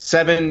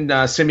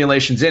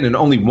simulations in and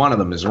only one of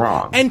them is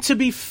wrong. And to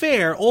be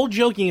fair, all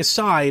joking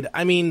aside,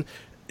 I mean,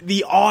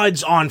 the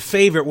odds-on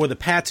favorite were the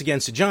Pats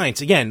against the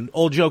Giants. Again,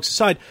 all jokes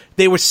aside,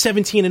 they were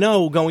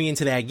 17-0 going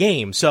into that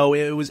game. So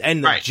it was,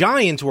 and the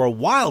Giants were a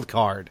wild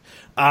card.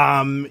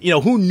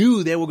 Who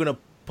knew they were going to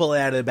pull it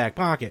out of the back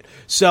pocket?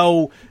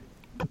 So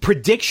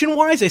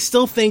prediction-wise, I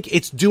still think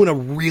it's doing a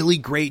really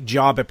great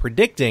job at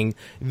predicting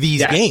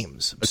these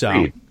games.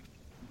 So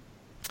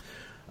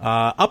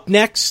up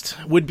next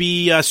would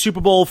be Super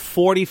Bowl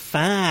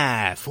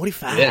 45.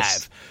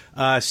 Yes.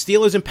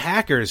 Steelers and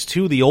Packers,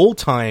 two of the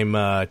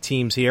old-time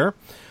teams here.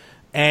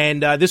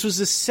 And this was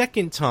the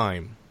second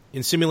time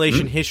in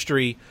simulation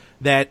history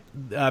that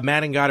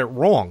Madden got it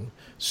wrong.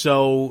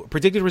 So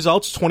predicted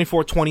results,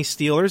 24-20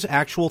 Steelers,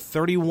 actual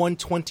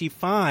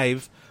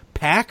 31-25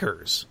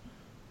 Packers.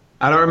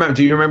 I don't remember.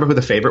 Do you remember who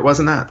the favorite was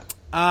in that?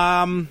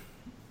 I'm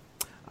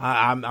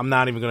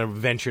not even going to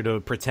venture to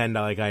pretend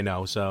like I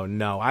know, so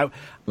no.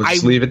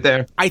 Let's leave it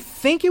there. I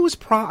think it was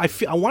I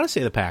want to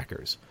say the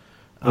Packers.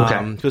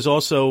 Okay. Because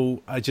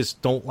also, I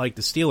just don't like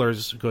the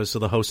Steelers because of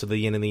the host of the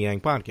Yin and the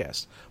Yang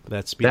podcast. But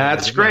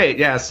that's great.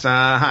 Yes.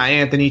 Hi,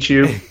 Anthony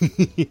Chu.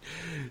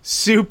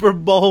 Super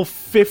Bowl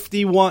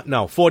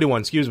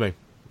 41. Excuse me.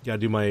 Got to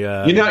do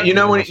my.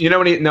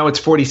 It's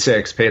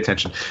 46. Pay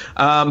attention.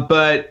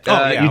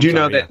 You do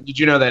know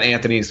that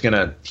Anthony's going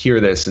to hear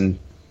this and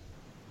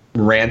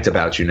rant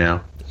about you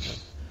now.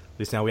 At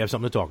least now we have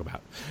something to talk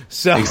about.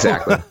 So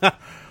exactly.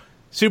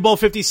 Super Bowl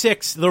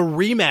 56, the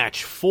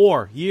rematch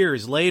 4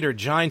 years later,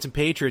 Giants and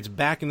Patriots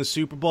back in the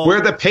Super Bowl.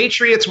 Where the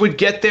Patriots would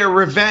get their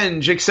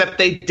revenge, except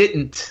they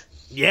didn't.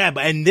 Yeah,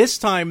 and this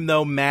time,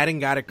 though, Madden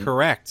got it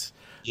correct.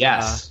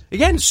 Yes.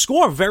 Again,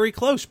 score very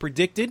close.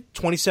 Predicted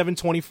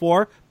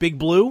 27-24, Big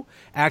Blue.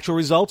 Actual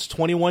results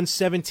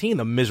 21-17,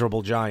 the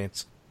miserable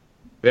Giants.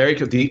 Very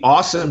good. The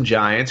awesome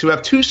Giants, who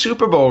have 2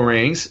 Super Bowl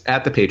rings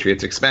at the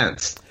Patriots'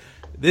 expense.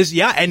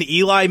 And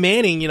Eli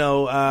Manning,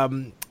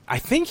 I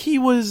think he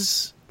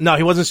was... No,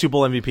 he wasn't Super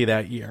Bowl MVP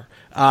that year.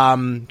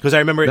 Because I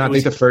remember... I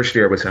think the first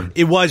year was him.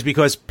 It was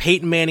because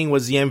Peyton Manning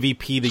was the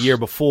MVP the year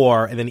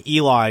before, and then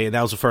Eli, and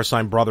that was the first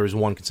time brothers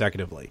won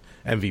consecutively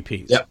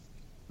MVPs. Yep.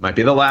 Might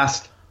be the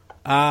last.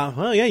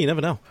 Well, yeah, you never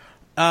know.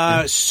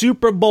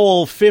 Super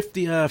Bowl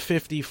 50,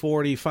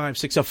 45,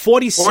 6,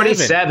 47.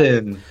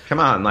 47. Come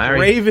on, Larry.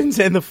 Ravens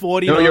and the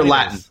 49ers. No, you're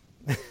Latin.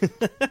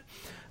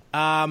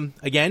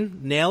 Again,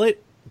 nail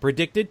it.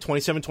 Predicted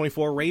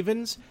 27-24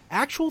 Ravens.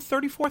 Actual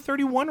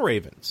 34-31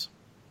 Ravens.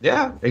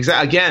 Yeah,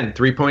 exactly. Again,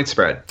 3-point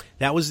spread.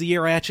 That was the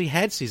year I actually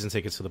had season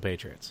tickets to the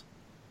Patriots.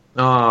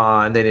 Oh,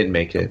 and they didn't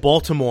make it.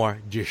 Baltimore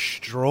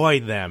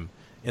destroyed them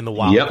in the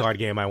wild card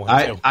game I went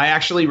to. I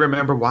actually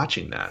remember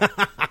watching that.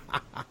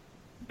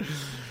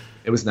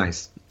 It was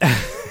nice.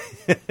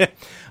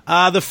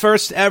 The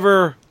first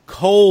ever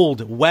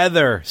cold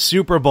weather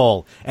Super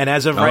Bowl. And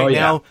as of right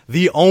now,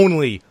 the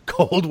only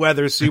cold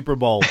weather Super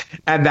Bowl.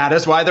 And that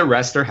is why the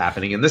rest are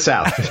happening in the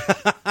South.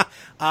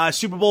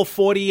 Super Bowl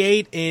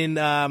 48 in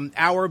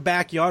our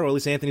backyard, or at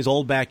least Anthony's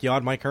old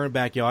backyard, my current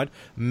backyard,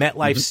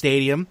 MetLife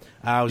Stadium.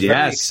 I was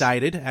very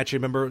excited. Actually,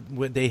 remember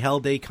when they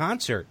held a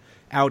concert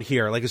out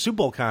here, like a Super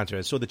Bowl concert.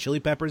 I saw the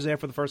Chili Peppers there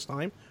for the first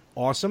time.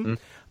 Awesome.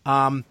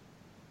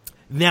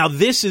 Now,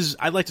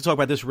 I'd like to talk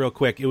about this real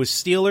quick. It was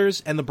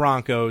Steelers and the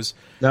Broncos.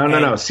 No,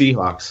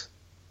 Seahawks.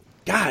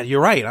 God,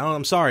 you're right.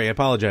 I'm sorry. I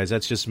apologize.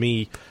 That's just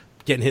me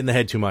getting hit in the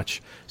head too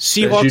much.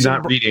 Seahawks. You're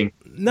not reading.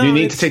 No, you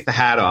need to take the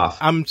hat off.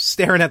 I'm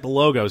staring at the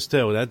logos,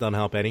 too. That doesn't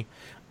help any.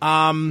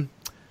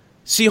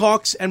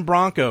 Seahawks and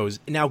Broncos.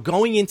 Now,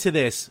 going into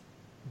this,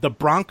 the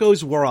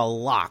Broncos were a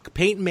lock.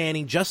 Peyton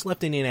Manning just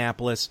left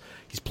Indianapolis.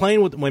 He's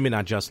playing with, maybe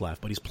not just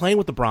left, but he's playing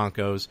with the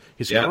Broncos.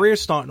 His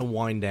career's starting to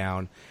wind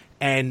down.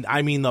 And,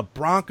 I mean, the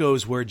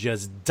Broncos were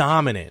just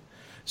dominant.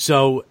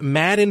 So,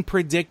 Madden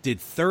predicted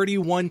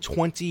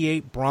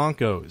 31-28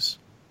 Broncos.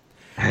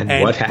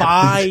 And what happened?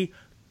 By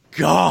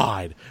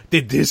God,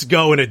 did this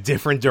go in a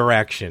different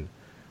direction.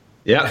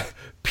 Yeah.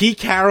 Pete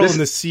Carroll and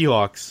the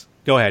Seahawks.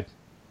 Go ahead.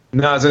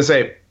 No, I was going to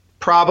say,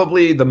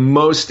 probably the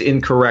most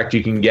incorrect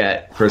you can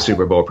get for a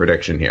Super Bowl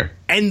prediction here.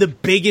 And the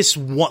biggest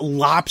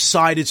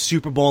lopsided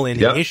Super Bowl in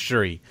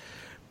history.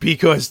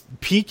 Because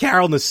Pete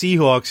Carroll and the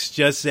Seahawks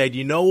just said,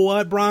 you know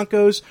what,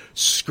 Broncos?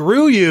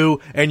 Screw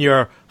you and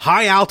your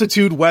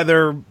high-altitude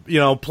weather,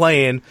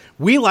 playing.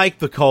 We like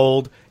the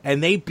cold.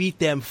 And they beat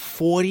them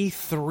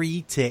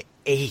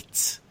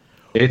 43-8.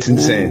 It's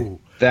insane. Ooh.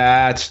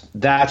 That's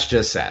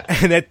just sad.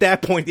 And at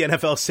that point, the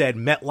NFL said,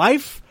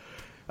 MetLife,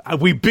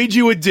 we bid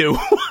you adieu.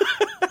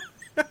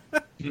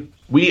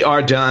 We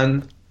are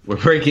done. We're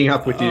breaking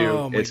up with you.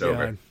 Oh, it's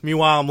over.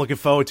 Meanwhile, I'm looking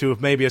forward to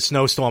maybe a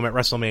snowstorm at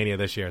WrestleMania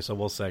this year, so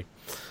we'll see.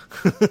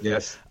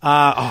 Yes.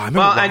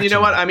 And you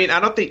know what? I mean,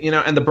 I don't think,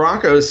 and the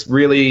Broncos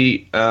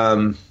really,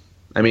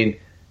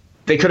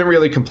 they couldn't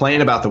really complain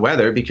about the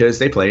weather because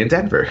they play in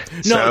Denver.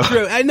 No,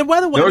 true. And the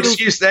weather was... No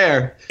excuse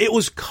there. It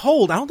was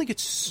cold. I don't think it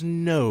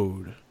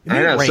snowed.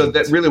 I know, so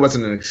that really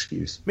wasn't an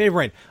excuse. Maybe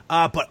rain.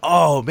 But,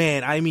 oh,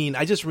 man,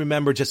 I just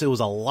remember it was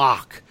a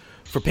lock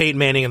for Peyton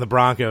Manning and the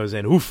Broncos,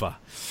 and oofa,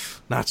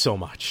 not so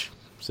much.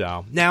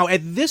 So, now,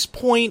 at this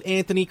point,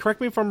 Anthony,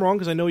 correct me if I'm wrong,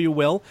 because I know you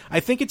will, I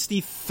think it's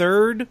the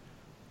third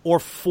or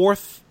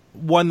fourth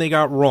one they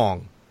got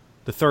wrong.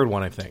 The third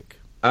one, I think.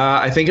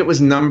 I think it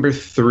was number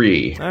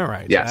 3. All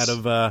right. Yes.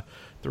 Out of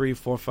 3,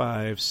 4,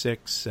 5,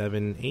 6,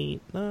 7,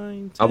 8,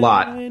 9, 10, a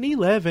lot.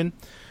 11.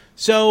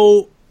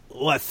 So,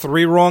 what,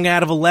 3 wrong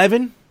out of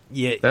 11?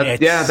 Yeah,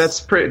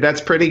 that's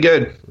pretty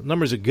good. The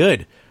numbers are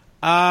good.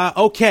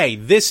 Okay,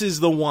 this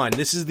is the one.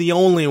 This is the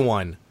only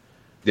one.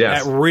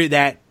 Yes.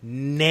 That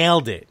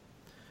nailed it.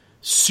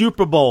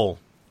 Super Bowl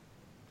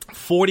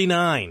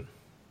 49.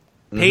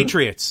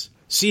 Patriots.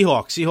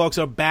 Seahawks.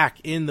 Seahawks are back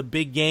in the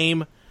big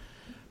game.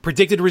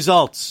 Predicted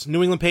results,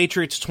 New England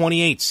Patriots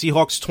 28,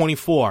 Seahawks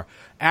 24.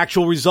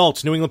 Actual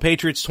results, New England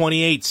Patriots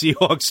 28,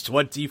 Seahawks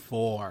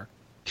 24.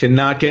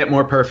 Cannot get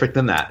more perfect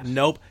than that.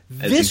 Nope.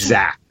 That's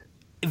exact.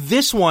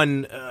 This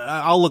one,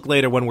 I'll look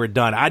later when we're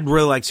done. I'd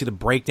really like to see the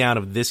breakdown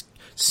of this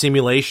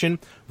simulation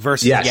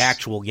versus the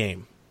actual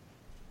game.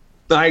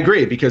 I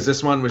agree, because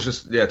this one was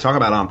just, talk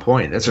about on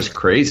point. That's just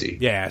crazy.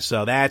 Yeah,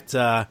 so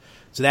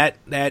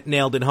that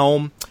nailed it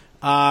home.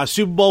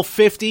 Super Bowl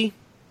 50.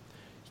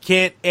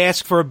 Can't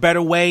ask for a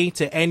better way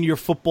to end your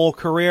football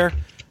career.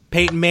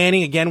 Peyton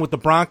Manning, again with the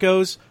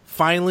Broncos,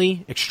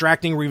 finally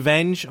extracting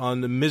revenge on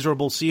the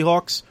miserable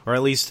Seahawks, or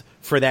at least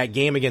for that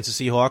game against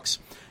the Seahawks,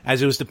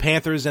 as it was the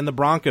Panthers and the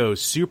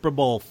Broncos. Super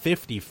Bowl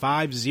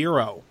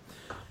 50-5-0.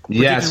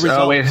 Yes.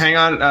 Oh, wait, hang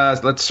on.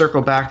 Let's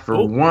circle back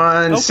for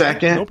 1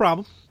 second. No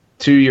problem.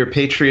 To your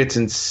Patriots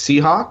and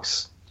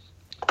Seahawks.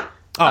 Oh,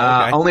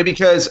 okay. Only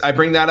because I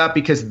bring that up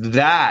because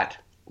that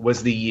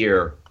was the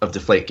year of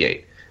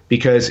Deflategate.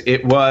 Because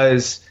it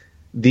was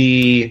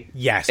the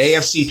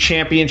AFC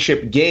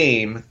Championship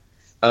game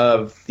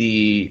of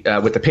the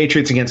with the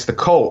Patriots against the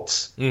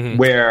Colts,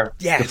 where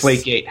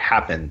Deflategate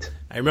happened.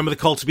 I remember the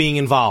Colts being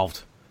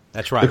involved.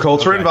 That's right. The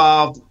Colts were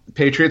involved. The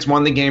Patriots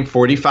won the game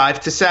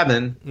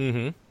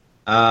 45-7.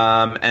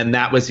 And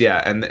that was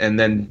and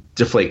then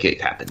Deflategate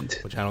happened,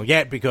 which I don't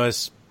get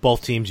because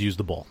both teams used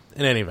the ball.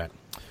 In any event,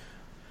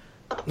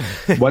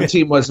 one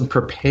team wasn't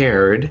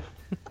prepared.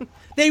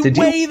 They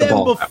weigh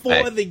them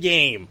before the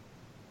game.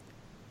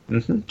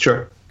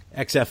 Sure.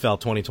 XFL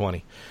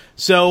 2020.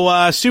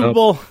 So Super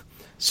Bowl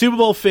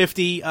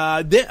 50.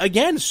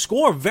 Again,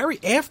 score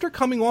after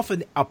coming off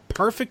a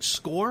perfect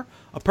score,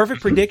 a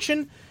perfect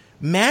prediction.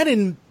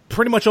 Madden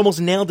pretty much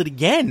almost nailed it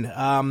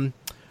again.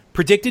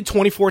 Predicted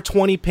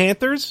 24-20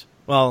 Panthers.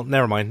 Well,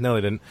 never mind. No,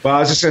 they didn't. Well, I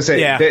was just going to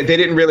say, they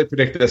didn't really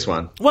predict this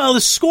one. Well,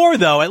 the score,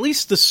 though, at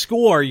least the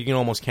score you can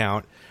almost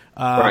count.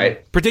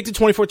 Right. Predicted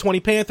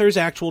 24-20 Panthers,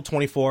 actual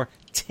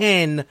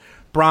 24-10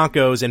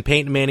 Broncos, and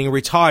Peyton Manning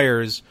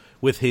retires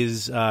with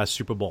his second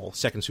Super Bowl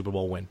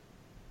win.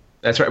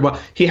 That's right. Well,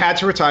 he had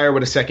to retire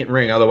with a second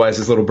ring, otherwise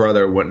his little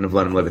brother wouldn't have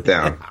let him live it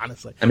down.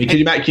 Honestly. I mean, can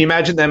you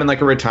imagine them in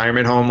like a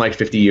retirement home like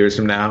 50 years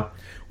from now?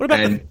 What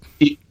about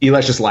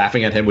Eli's just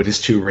laughing at him with his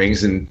 2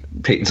 rings, and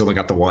Peyton's only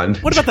got the 1.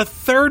 What about the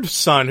third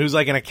son, who's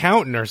like an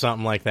accountant or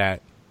something like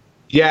that?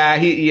 Yeah,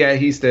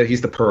 he's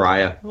the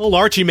pariah. Well,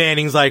 Archie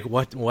Manning's like,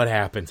 what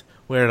happened?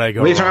 Where did I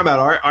go? What are you talking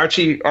about?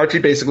 Archie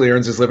basically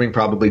earns his living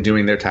probably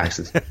doing their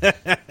taxes.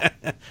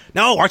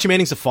 No, Archie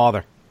Manning's the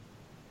father.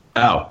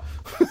 Oh.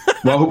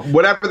 Well,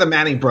 whatever the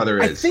Manning brother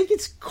is. I think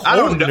it's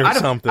Colton or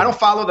something. I don't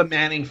follow the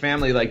Manning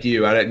family like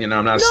you. I'm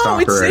not a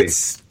stalker.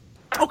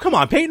 Oh, come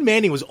on. Peyton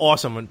Manning was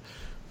awesome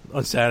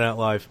on Saturday Night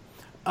Live.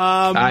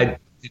 I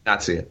did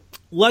not see it.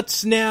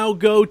 Let's now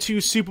go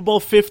to Super Bowl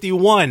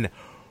 51.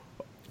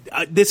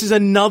 This is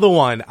another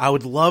one. I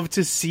would love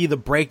to see the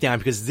breakdown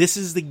because this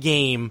is the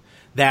game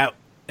that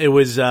it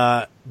was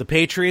the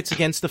Patriots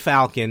against the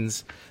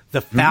Falcons.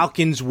 The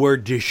Falcons were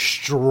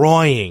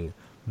destroying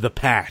the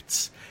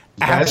Pats.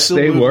 Yes,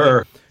 Absolutely they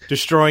were.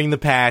 Destroying the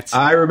Pats.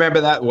 I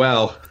remember that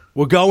well.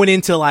 We're going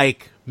into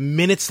like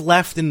minutes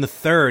left in the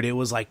third. It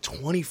was like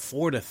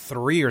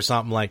 24-3 or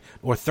something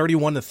or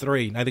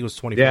 31-3. I think it was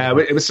 24. Yeah,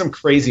 it was some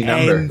crazy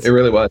number. It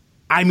really was.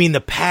 I mean,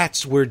 the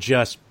Pats were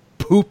just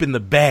pooping the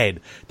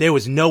bed. There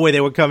was no way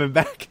they were coming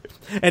back.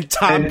 And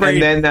Tom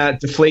Brady. And then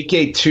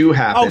Deflategate 2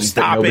 happened. Oh,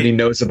 stop but nobody it.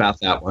 knows about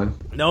that one.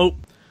 Nope.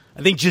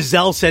 I think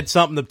Giselle said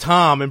something to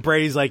Tom, and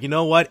Brady's like, you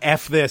know what?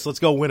 F this. Let's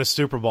go win a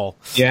Super Bowl.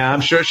 Yeah,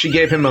 I'm sure she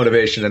gave him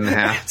motivation in the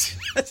half.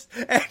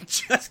 and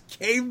just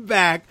came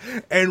back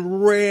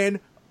and ran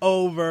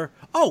over.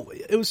 Oh,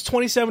 it was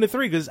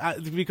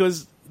 27-3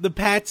 because the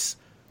Pats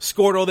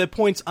scored all their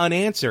points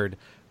unanswered.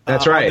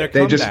 That's right.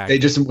 They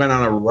just went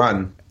on a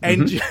run.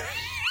 And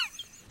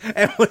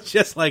it was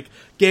just like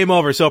game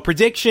over. So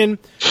prediction,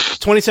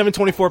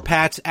 27-24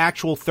 Pats,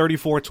 actual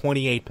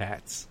 34-28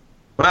 Pats.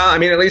 Well, I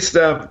mean, at least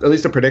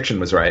the prediction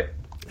was right.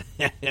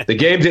 The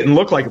game didn't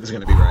look like it was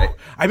going to be right.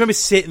 I remember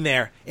sitting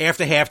there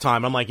after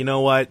halftime. I'm like, you know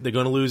what? They're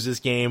going to lose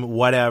this game.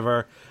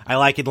 Whatever. I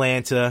like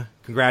Atlanta.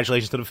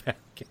 Congratulations to the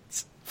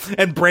Falcons.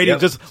 And Brady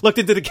just looked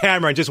into the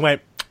camera and just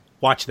went,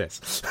 watch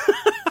this.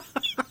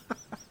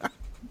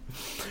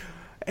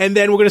 And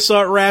then we're going to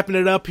start wrapping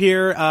it up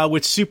here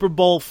with Super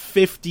Bowl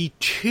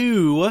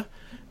 52,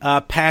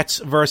 Pats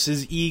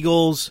versus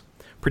Eagles.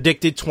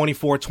 Predicted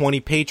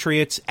 24-20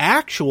 Patriots.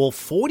 Actual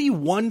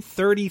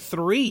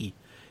 41-33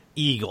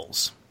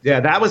 Eagles.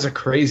 Yeah, that was a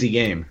crazy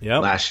game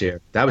last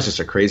year. That was just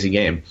a crazy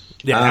game.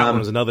 Yeah, that one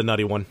was another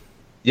nutty one.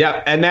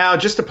 Yeah, and now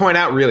just to point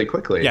out really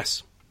quickly.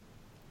 Yes.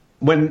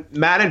 When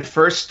Madden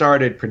first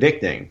started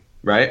predicting,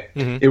 right,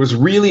 Mm-hmm. it was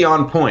really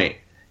on point.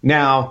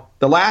 Now,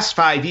 the last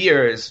 5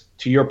 years,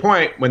 to your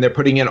point, when they're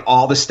putting in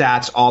all the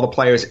stats, all the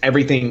players,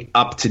 everything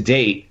up to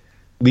date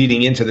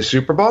leading into the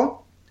Super Bowl,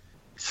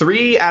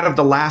 3 out of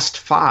the last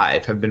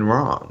 5 have been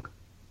wrong.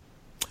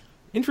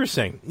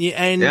 Interesting.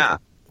 Yeah, and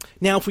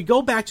now if we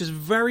go back just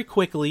very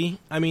quickly,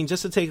 I mean,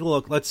 just to take a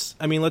look, let's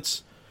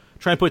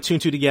try and put 2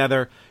 and 2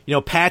 together. You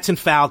know, Pats and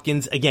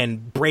Falcons,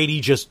 again,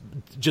 Brady just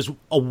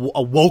a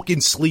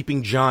woken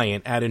sleeping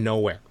giant out of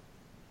nowhere.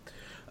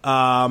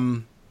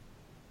 And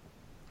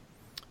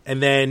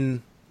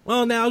then,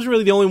 well, now it was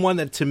really the only one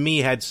that to me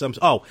had some.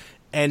 Oh,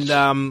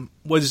 and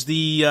was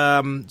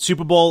the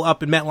Super Bowl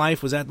up in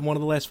MetLife? Was that one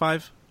of the last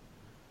 5?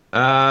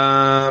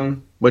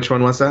 Which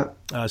one was that?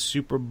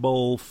 Super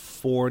Bowl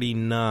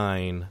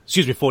 49.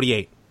 Excuse me,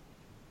 48.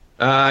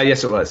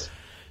 Yes, it was.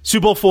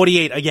 Super Bowl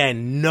 48.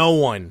 Again, no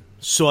one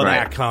saw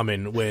that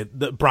coming with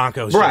the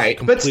Broncos. Right,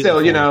 but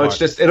still, you know,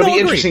 apart. it'll be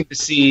interesting to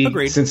see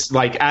since,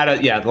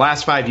 the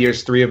last 5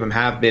 years, 3 of them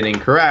have been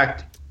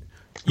incorrect.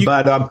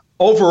 But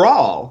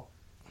overall,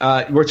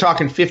 we're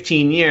talking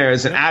 15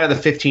 years, and out of the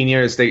 15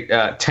 years, they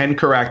 10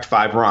 correct,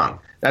 5 wrong.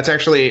 That's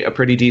actually a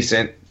pretty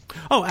decent.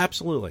 Oh,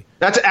 absolutely.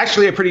 That's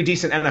actually a pretty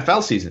decent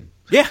NFL season.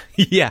 Yeah,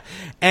 yeah,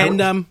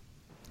 and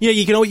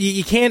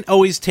you can't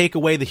always take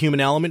away the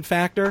human element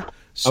factor.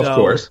 So, of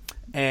course.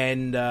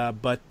 And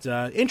but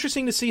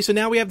interesting to see. So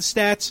now we have the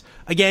stats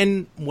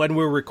again. When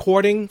we're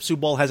recording,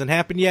 Super Bowl hasn't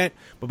happened yet,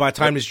 but by the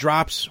time this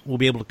drops, we'll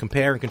be able to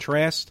compare and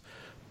contrast.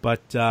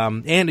 But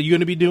and are you going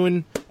to be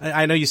doing?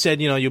 I know you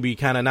said you'll be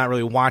kind of not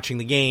really watching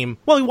the game.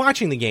 Well, you're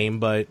watching the game,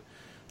 but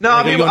no,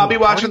 I'll be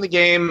watching the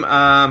game.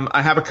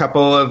 I have a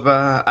couple of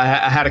I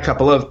had a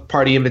couple of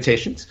party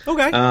invitations.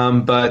 Okay,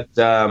 but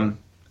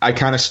I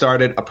kind of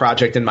started a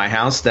project in my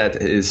house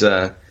that is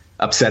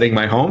upsetting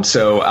my home,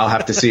 so I'll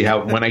have to see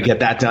when I get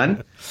that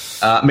done.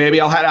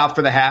 Maybe I'll head out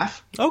for the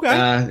half. Okay,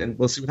 and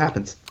we'll see what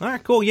happens. All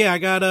right, cool. Yeah, I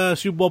got a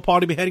Super Bowl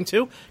party to be heading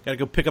to. Got to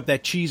go pick up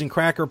that cheese and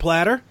cracker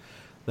platter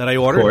that I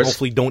ordered. And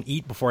hopefully, don't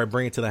eat before I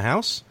bring it to the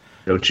house.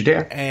 Don't you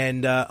dare.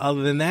 And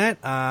other than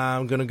that,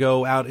 I'm going to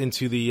go out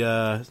into the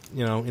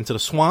into the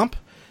swamp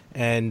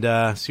and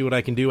see what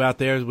I can do out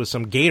there with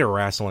some gator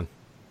wrestling.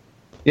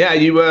 Yeah,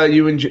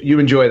 you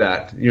enjoy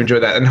that. You enjoy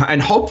that,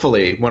 and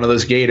hopefully one of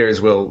those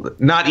gators will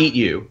not eat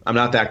you. I'm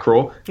not that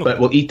cruel, but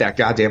will eat that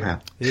goddamn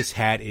hat. This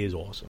hat is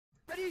awesome.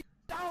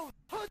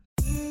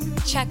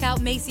 Check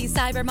out Macy's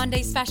Cyber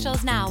Monday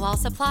specials now while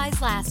supplies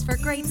last for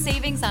great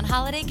savings on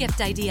holiday gift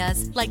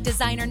ideas like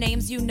designer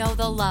names you know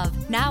they'll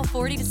love. Now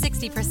 40 to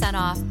 60%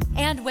 off.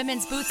 And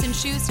women's boots and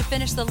shoes to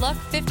finish the look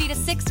 50 to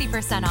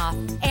 60% off.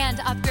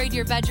 And upgrade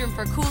your bedroom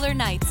for cooler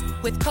nights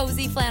with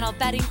cozy flannel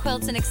bedding,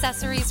 quilts, and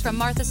accessories from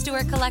Martha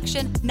Stewart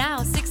collection now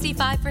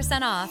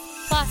 65% off.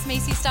 Plus,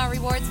 Macy's Star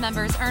Rewards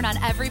members earn on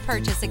every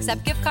purchase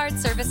except gift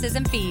cards, services,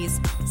 and fees.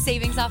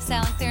 Savings off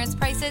sale and clearance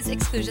prices.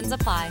 Exclusions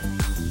apply.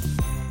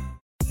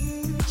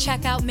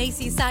 Check out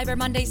Macy's Cyber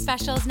Monday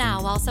specials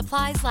now while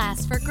supplies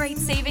last for great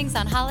savings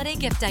on holiday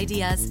gift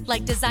ideas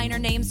like designer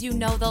names you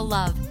know they'll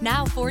love,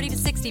 now 40 to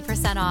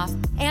 60% off.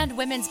 And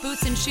women's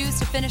boots and shoes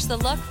to finish the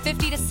look,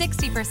 50 to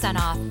 60%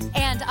 off.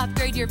 And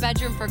upgrade your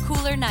bedroom for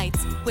cooler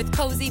nights with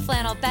cozy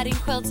flannel bedding,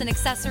 quilts, and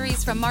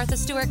accessories from Martha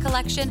Stewart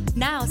collection,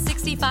 now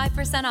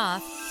 65%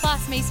 off.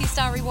 Plus, Macy's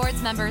Star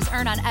Rewards members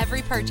earn on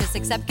every purchase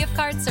except gift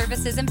cards,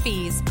 services, and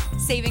fees.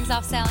 Savings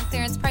off sale and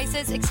clearance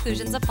prices,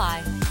 exclusions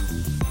apply.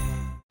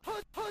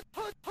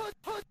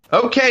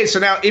 Okay, so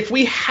now if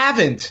we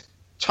haven't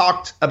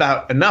talked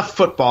about enough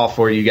football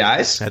for you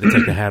guys, I had to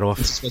take the hat off.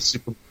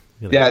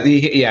 The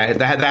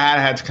hat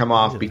had to come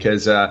off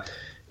because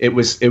it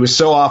was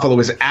so awful. It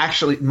was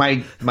actually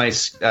my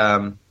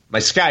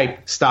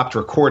Skype stopped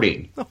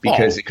recording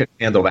because it couldn't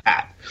handle the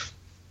hat.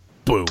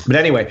 Boo. But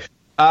anyway,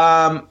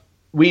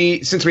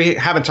 since we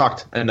haven't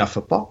talked enough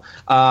football,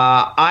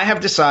 I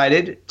have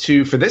decided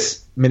for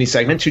this mini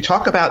segment to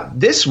talk about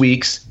this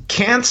week's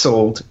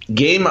canceled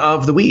game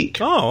of the week.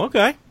 Oh,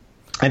 okay.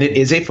 And it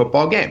is a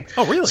football game.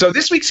 Oh, really? So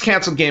this week's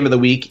canceled game of the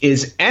week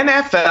is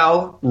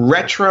NFL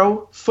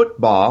Retro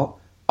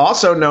Football,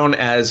 also known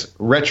as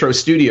Retro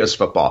Studios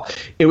Football.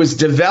 It was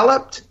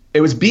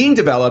being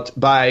developed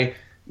by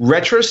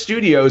Retro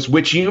Studios,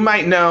 which you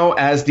might know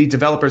as the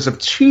developers of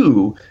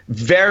two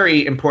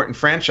very important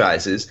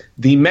franchises,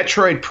 the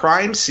Metroid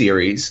Prime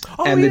series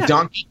and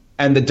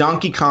the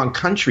Donkey Kong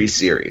Country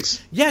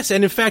series. Yes,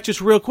 and in fact,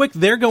 just real quick,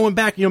 they're going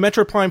back.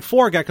 Metroid Prime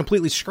 4 got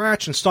completely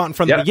scratched and starting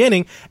from the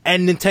beginning,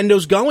 and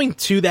Nintendo's going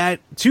to them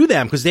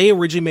because they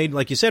originally made,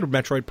 like you said,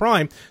 Metroid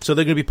Prime, so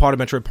they're going to be part of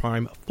Metroid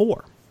Prime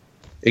 4.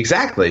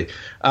 Exactly.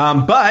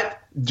 But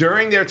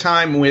during their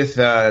time with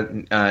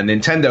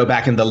Nintendo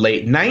back in the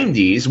late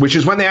 90s, which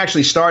is when they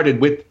actually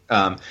started with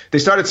they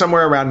started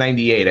somewhere around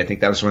 98. I think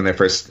that was when their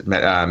first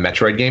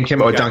Metroid game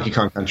came out, or Donkey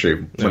Kong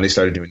Country, when they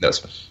started doing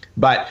those.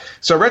 But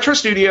so Retro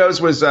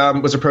Studios was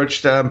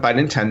approached by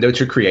Nintendo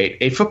to create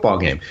a football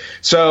game.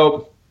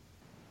 So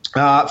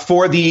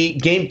for the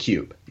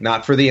GameCube,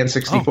 not for the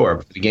N64,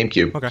 but for the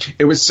GameCube. Okay.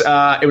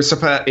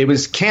 It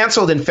was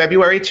canceled in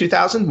February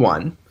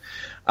 2001.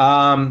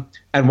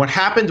 And what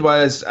happened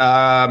was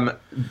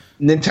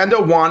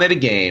Nintendo wanted a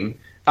game.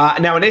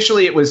 Now,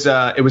 initially, it was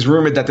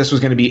rumored that this was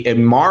going to be a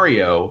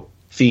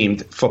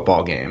Mario-themed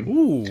football game.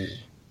 Ooh.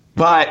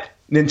 But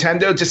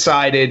Nintendo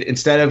decided,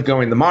 instead of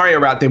going the Mario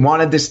route, they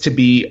wanted this to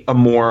be a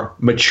more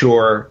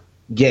mature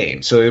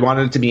game. So they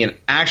wanted it to be an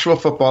actual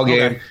football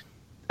game,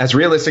 as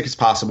realistic as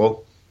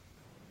possible.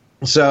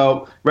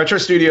 So Retro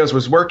Studios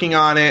was working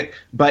on it,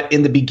 but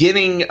in the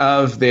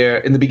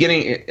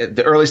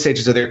early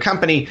stages of their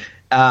company,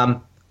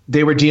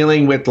 they were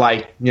dealing with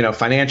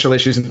financial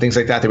issues and things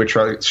like that. They were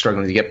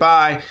struggling to get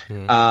by.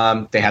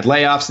 They had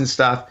layoffs and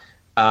stuff.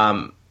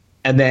 And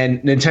then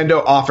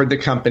Nintendo offered the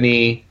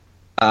company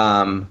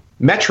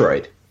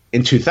Metroid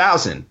in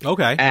 2000.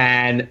 Okay.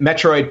 And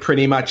Metroid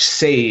pretty much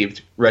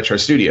saved Retro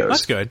Studios.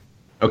 That's good.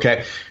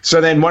 Okay,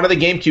 so then one of the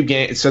GameCube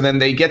games. So then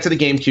they get to the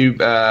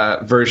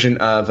GameCube version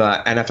of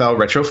NFL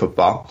Retro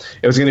Football.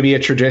 It was going to be a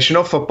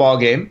traditional football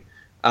game,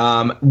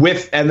 and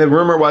the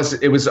rumor was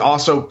it was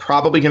also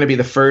probably going to be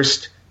the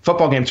first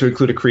football game to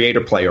include a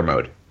creator player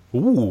mode.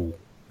 Ooh,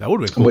 that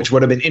would have been cool. Which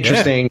would have been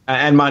interesting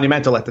and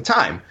monumental at the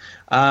time.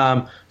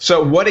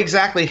 So what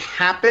exactly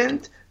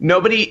happened?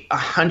 Nobody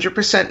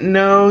 100%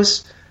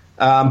 knows,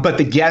 but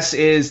the guess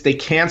is they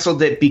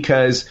canceled it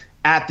because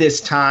at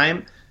this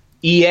time,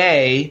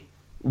 EA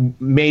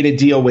made a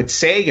deal with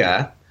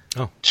Sega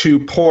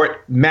to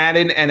port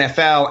Madden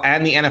NFL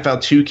and the NFL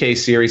 2K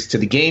series to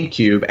the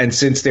GameCube, and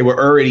since they were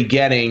already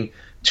getting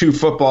two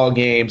football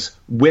games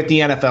with the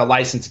NFL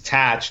license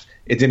attached,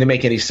 it didn't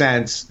make any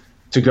sense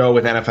to go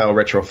with NFL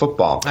Retro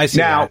Football. I see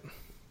that.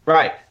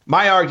 Right.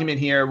 My argument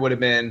here would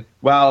have been,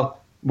 well,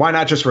 why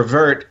not just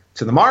revert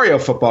to the Mario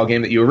football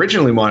game that you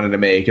originally wanted to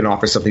make and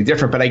offer something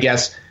different? But I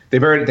guess they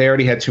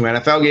already had two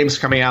NFL games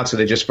coming out, so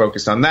they just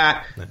focused on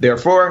that.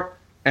 Therefore,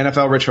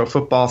 NFL Retro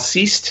Football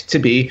ceased to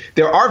be.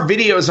 There are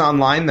videos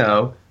online,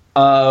 though,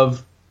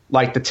 of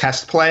the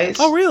test plays.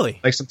 Oh,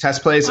 really? Some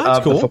test plays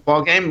of the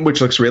football game,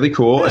 which looks really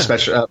cool,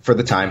 especially for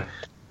the time.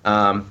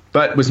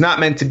 But was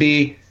not meant to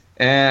be.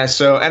 So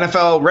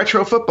NFL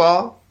Retro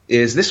Football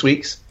is this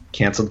week's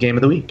canceled game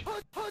of the week.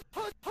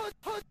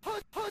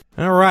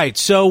 All right.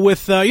 So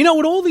with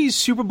with all these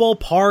Super Bowl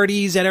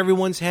parties that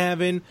everyone's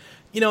having,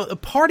 the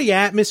party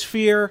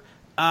atmosphere.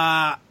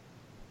 There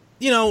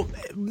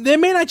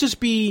may not just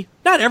be,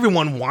 not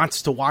everyone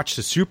wants to watch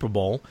the Super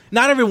Bowl.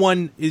 Not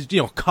everyone is,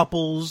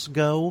 couples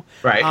go.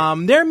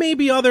 Right. There may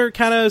be other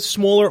kind of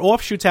smaller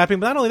offshoots happening,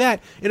 but not only that,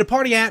 in a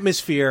party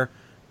atmosphere,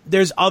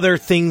 there's other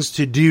things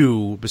to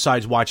do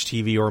besides watch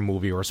TV or a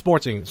movie or a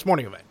sporting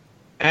event.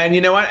 And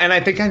you know what? And I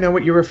think I know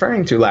what you're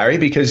referring to, Larry,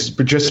 because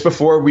just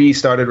before we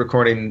started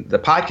recording the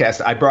podcast,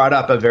 I brought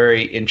up a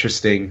very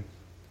interesting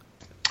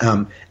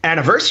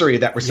anniversary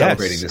that we're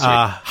celebrating this week.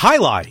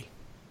 Highlight.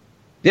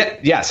 Yeah,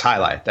 yes,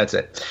 highlight. That's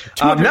it.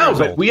 No,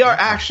 but we are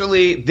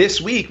actually, this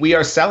week, we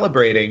are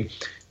celebrating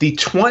the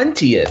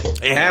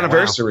 20th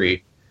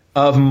anniversary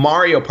of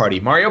Mario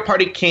Party. Mario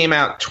Party came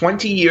out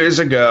 20 years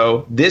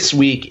ago this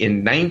week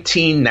in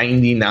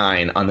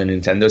 1999 on the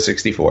Nintendo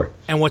 64.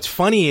 And what's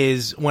funny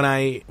is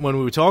when we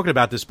were talking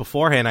about this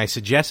beforehand, I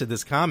suggested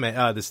this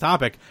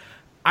topic.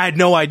 I had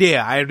no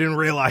idea. I didn't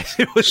realize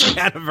it was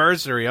the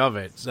anniversary of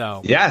it.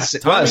 So yes,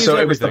 it was. So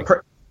it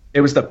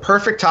was the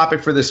perfect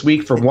topic for this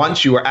week. For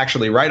once, you were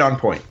actually right on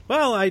point.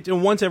 Well,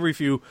 once every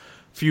few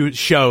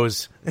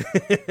shows.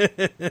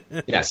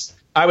 Yes.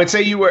 I would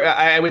say you were.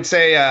 I would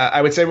say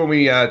when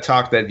we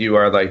talked that you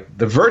are like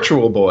the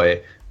Virtual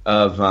Boy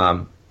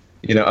of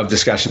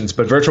discussions,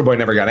 but Virtual Boy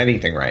never got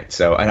anything right.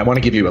 So, and I want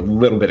to give you a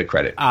little bit of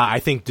credit. I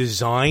think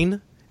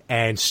design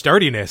and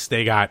sturdiness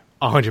they got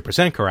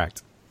 100%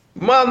 correct.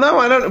 Well, no,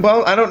 I don't.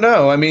 Well, I don't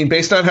know. I mean,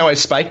 based on how I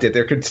spiked it,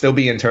 there could still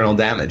be internal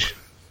damage.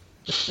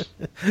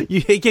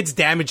 It gets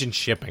damage in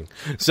shipping,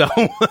 so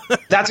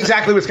that's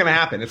exactly what's going to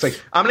happen. It's like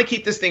I'm going to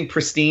keep this thing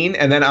pristine,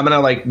 and then I'm going to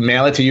like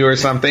mail it to you or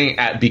something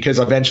because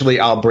eventually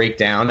I'll break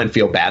down and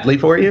feel badly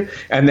for you,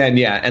 and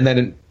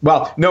then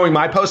knowing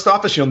my post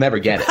office, you'll never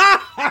get it.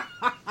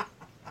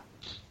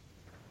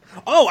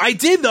 Oh, I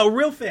did though,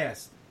 real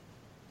fast,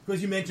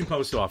 because you mentioned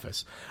post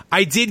office.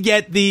 I did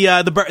get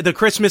the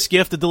Christmas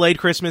gift, the delayed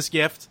Christmas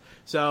gift.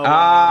 So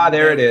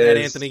there it is. That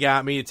Anthony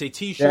got me. It's a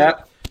T-shirt.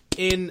 Yep.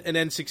 In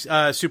an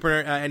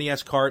Super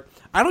NES cart.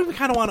 I don't even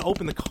kind of want to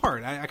open the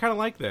cart. I kind of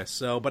like this.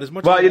 So, but as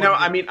much. Well,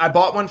 I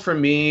bought one for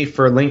me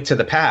for Link to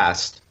the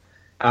Past,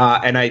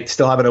 and I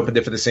still haven't opened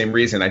it for the same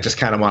reason. I just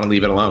kind of want to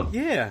leave it alone.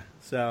 Yeah.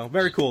 So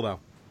very cool though.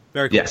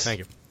 Very cool. Yes. Thank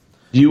you.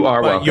 You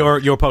are welcome.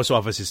 Your post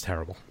office is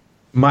terrible.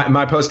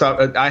 My post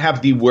office. I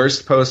have the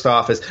worst post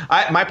office.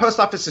 My post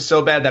office is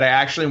so bad that I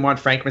actually want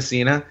Frank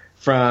Messina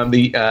from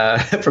the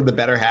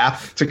Better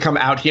Half to come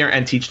out here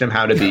and teach them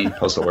how to be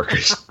postal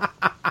workers.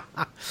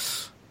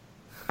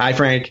 Hi,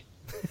 Frank.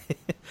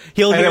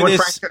 He'll hear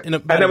this in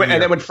about a year.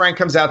 And then when Frank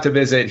comes out to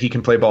visit, he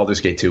can play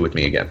Baldur's Gate 2 with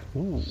me again.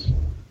 Ooh.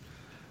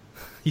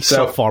 He's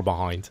so far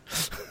behind.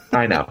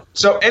 I know.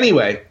 So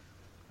anyway,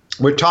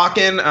 we're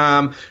talking,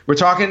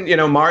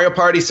 Mario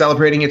Party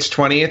celebrating its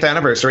 20th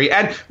anniversary,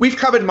 and we've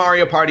covered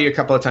Mario Party a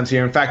couple of times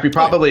here. In fact,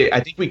 I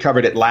think we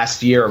covered it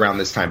last year around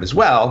this time as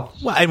well.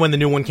 Well, and when the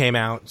new one came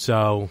out,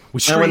 so we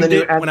streamed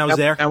it when I was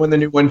there. And when the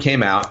new one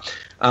came out.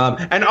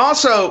 And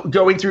also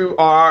going through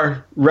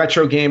our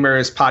Retro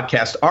Gamers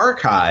podcast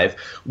archive,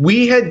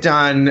 we had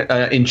done,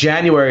 in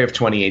January of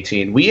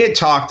 2018, we had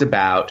talked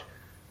about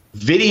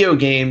video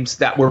games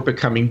that were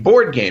becoming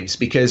board games,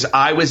 because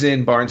I was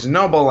in Barnes &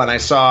 Noble and I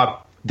saw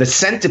the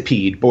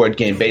Centipede board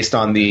game based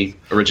on the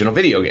original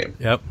video game.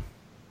 Yep.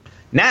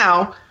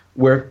 Now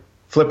we're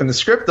flipping the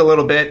script a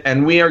little bit,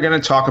 and we are going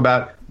to talk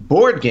about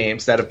board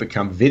games that have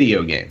become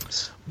video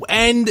games.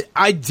 And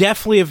I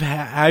definitely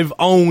I've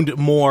owned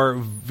more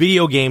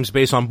video games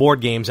based on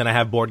board games than I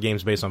have board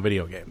games based on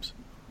video games.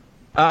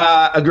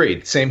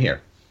 Agreed. Same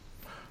here.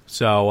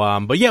 So,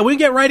 but yeah, we can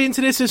get right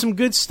into this. There's some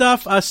good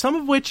stuff. Some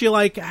of which you're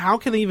like, how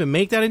can they even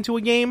make that into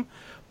a game?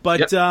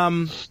 But,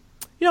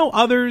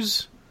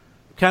 others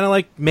kind of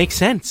like make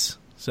sense.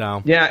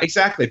 So yeah,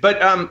 exactly.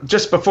 But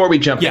just before we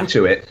jump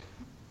into it,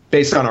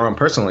 based on our own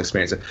personal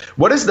experience,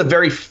 what is the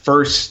very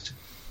first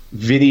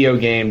video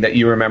game that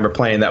you remember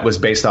playing that was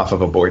based off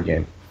of a board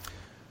game?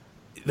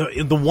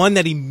 The one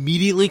that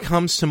immediately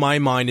comes to my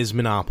mind is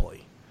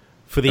Monopoly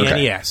for the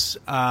NES.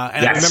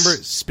 And I remember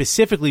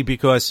specifically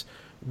because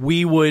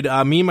we would,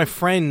 me and my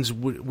friends,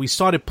 we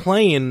started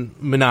playing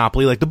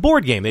Monopoly, like the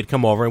board game. They'd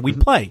come over and we'd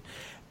play.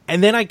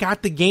 And then I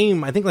got the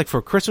game, I think like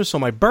for Christmas or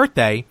my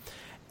birthday.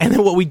 And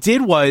then what we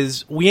did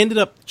was we ended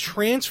up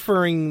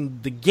transferring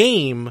the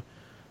game,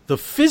 the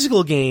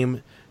physical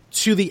game,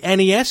 to the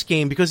NES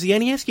game, because the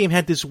NES game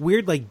had this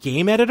weird like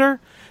game editor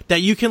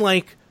that you can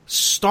like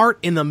start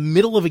in the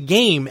middle of a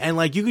game and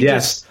like you could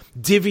just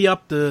divvy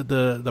up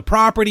the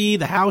property,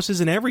 the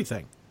houses, and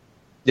everything.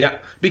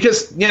 Yeah,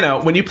 because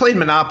when you played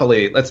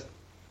Monopoly, with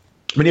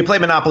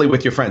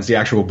your friends, the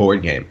actual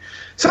board game,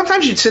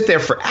 sometimes you'd sit there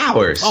for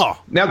hours.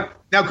 Oh, now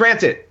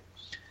granted,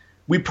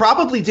 we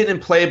probably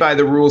didn't play by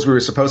the rules we were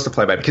supposed to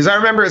play by, because I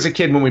remember as a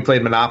kid when we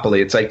played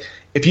Monopoly, it's like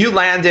if you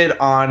landed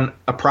on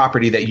a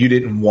property that you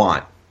didn't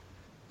want,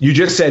 you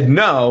just said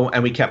no,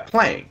 and we kept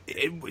playing.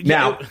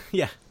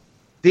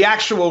 The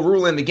actual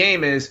rule in the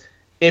game is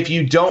if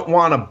you don't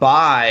want to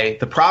buy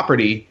the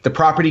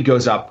property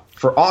goes up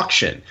for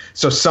auction.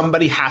 So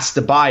somebody has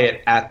to buy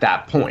it at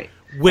that point.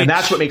 And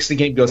that's what makes the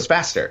game go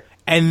faster.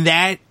 And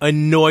that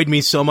annoyed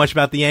me so much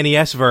about the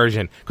NES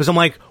version, because I'm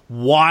like,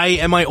 why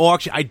am I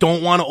auction? I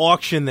don't want to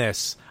auction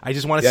this. I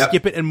just want to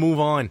skip it and move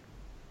on.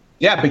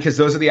 Yeah, because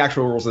those are the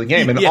actual rules of the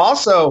game. And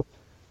also,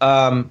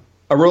 a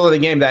rule of the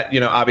game that,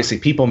 obviously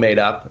people made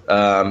up,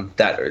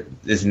 that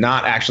is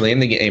not actually in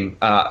the game.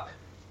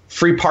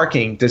 Free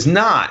parking does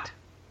not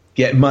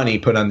get money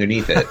put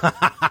underneath it.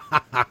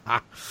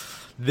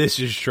 This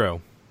is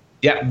true.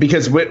 Yeah,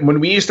 because when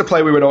we used to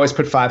play, we would always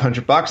put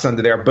 $500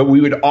 under there, but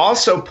we would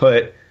also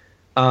put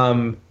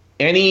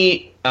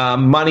any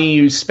money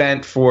you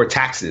spent for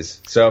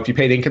taxes. So if you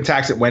paid income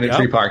tax, it went in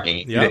free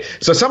parking. Yep.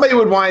 So somebody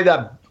would wind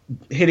up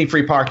hitting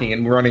free parking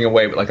and running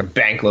away with like a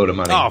bank load of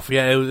money. Oh,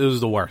 yeah, it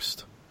was the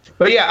worst.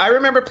 But yeah, I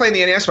remember playing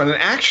the NES one,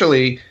 and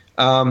actually,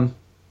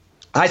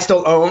 I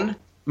still own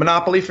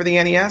Monopoly for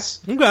the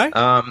NES. Okay.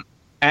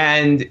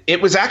 And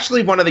it was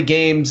actually one of the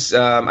games.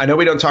 I know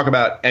we don't talk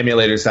about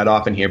emulators that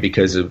often here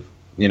because of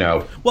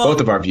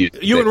both of our views.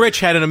 You and Rich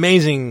had an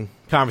amazing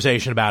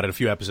conversation about it a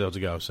few episodes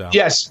ago. So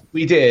yes,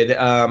 we did.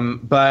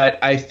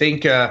 But I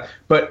think,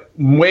 but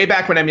way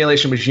back when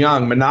emulation was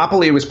young,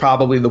 Monopoly was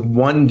probably the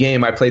one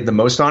game I played the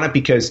most on it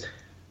because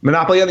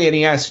Monopoly on the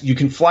NES, you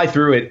can fly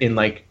through it in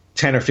like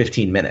 10 or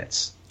 15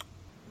 minutes.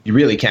 You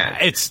really can.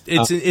 It's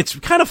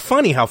kind of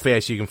funny how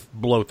fast you can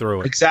blow through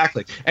it.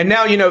 Exactly. And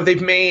now,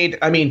 they've made,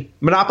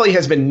 Monopoly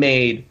has been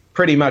made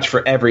pretty much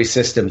for every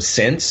system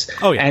since.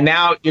 Oh, yeah. And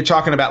now you're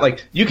talking about,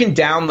 like, you can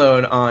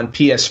download on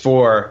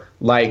PS4,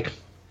 like,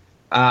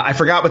 I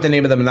forgot what the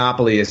name of the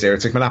Monopoly is there.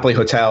 It's like Monopoly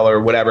Hotel or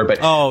whatever.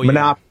 But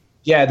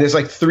yeah, there's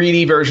like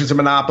 3D versions of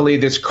Monopoly.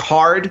 There's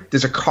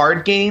a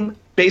card game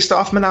based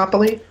off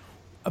Monopoly.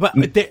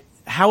 But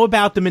how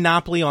about the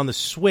Monopoly on the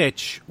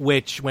Switch,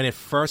 which when it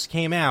first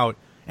came out,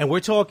 and we're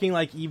talking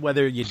like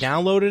whether you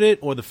downloaded it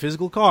or the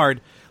physical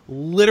card,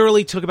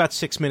 literally took about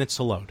 6 minutes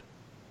to load.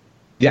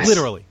 Yes.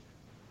 Literally.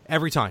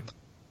 Every time.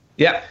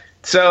 Yeah.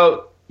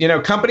 So,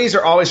 companies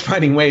are always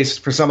finding ways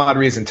for some odd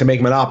reason to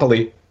make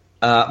Monopoly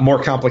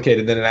more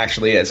complicated than it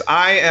actually is.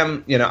 I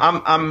am,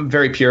 I'm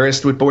very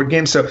purist with board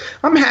games, so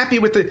I'm happy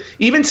with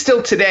even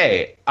still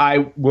today,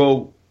 I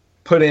will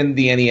put in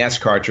the NES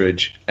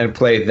cartridge and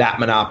play that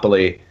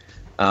Monopoly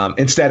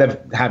instead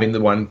of having the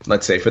one,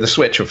 let's say, for the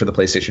Switch or for the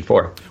PlayStation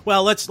 4.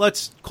 Well,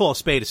 let's call a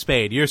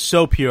spade. You're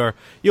so pure.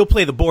 You'll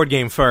play the board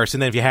game first,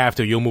 and then if you have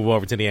to, you'll move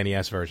over to the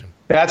NES version.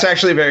 That's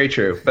actually very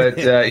true. But,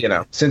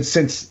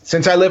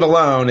 since I live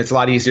alone, it's a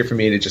lot easier for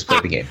me to just play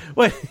the game.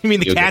 What? You mean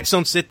the cats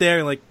don't sit there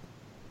and, like,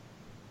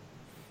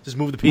 just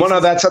move the pieces?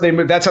 Well, no, that's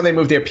how they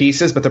move their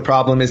pieces, but the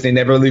problem is they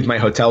never leave my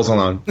hotels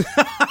alone.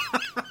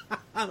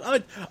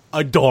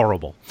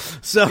 Adorable.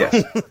 So,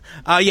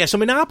 so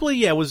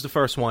Monopoly, was the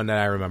first one that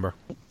I remember.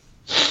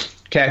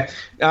 Okay.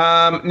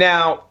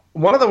 Now,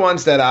 one of the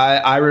ones that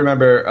I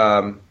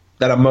remember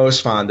that I'm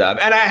most fond of,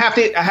 and I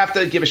have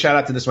to give a shout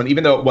out to this one,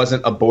 even though it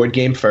wasn't a board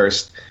game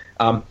first.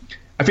 I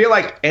feel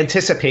like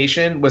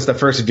Anticipation was the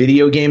first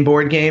video game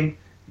board game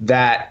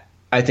that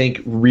I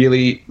think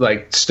really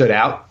stood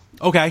out.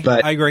 Okay,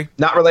 but I agree.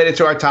 Not related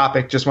to our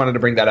topic. Just wanted to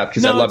bring that up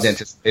because I loved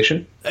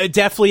Anticipation.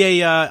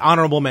 Definitely a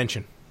honorable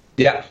mention.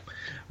 Yeah.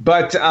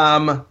 But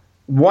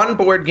one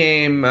board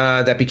game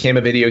that became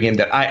a video game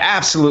that I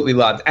absolutely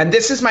loved, and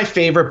this is my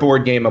favorite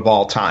board game of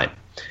all time.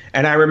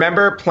 And I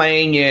remember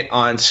playing it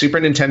on Super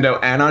Nintendo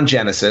and on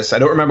Genesis. I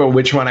don't remember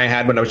which one I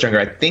had when I was younger.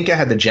 I think I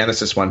had the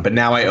Genesis one, but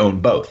now I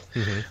own both.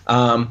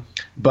 Mm-hmm.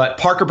 But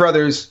Parker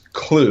Brothers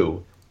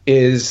Clue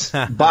is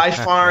by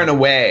far and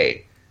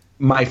away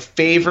my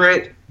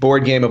favorite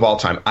board game of all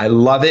time. I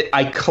love it.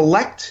 I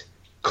collect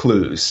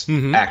Clues,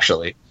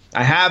 actually.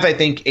 I have, I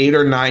think, 8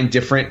 or 9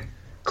 different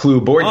Clue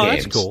board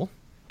games. That's cool.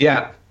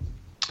 Yeah.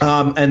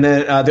 And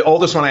then the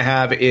oldest one I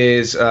have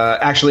is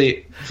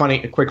actually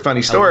a quick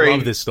funny story. I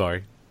love this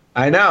story.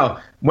 I know.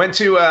 Went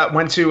to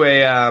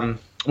a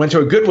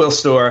Goodwill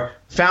store,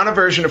 found a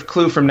version of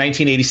Clue from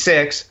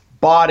 1986,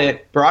 bought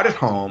it, brought it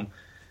home.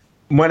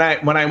 When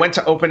I went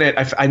to open it,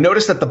 I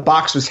noticed that the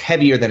box was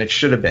heavier than it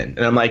should have been.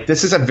 And I'm like,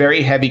 this is a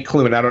very heavy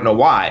Clue, and I don't know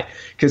why.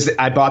 Because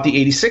I bought the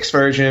 86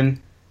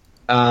 version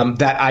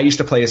that I used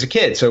to play as a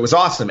kid. So it was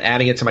awesome,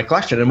 adding it to my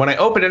collection. And when I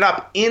opened it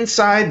up,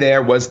 inside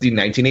there was the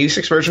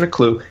 1986 version of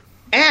Clue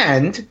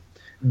and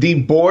the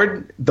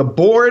board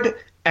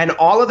and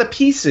all of the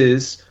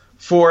pieces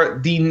for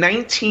the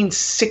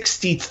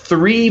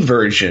 1963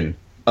 version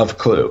of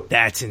Clue.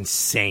 That's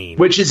insane.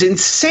 Which is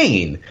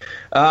insane.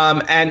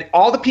 And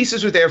all the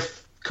pieces were there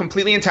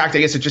completely intact. I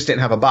guess it just didn't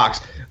have a box.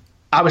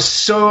 I was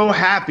so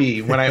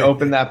happy when I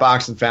opened that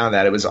box and found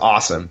that. It was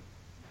awesome.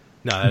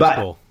 No, that's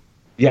cool.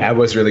 Yeah, it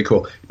was really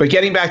cool. But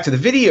getting back to the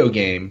video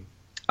game,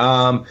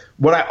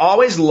 what I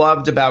always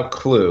loved about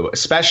Clue,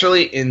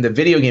 especially in the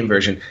video game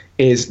version,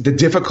 is the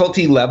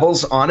difficulty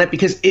levels on it,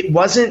 because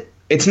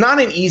it's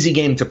not an easy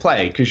game to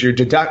play because you're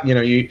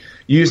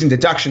using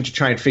deduction to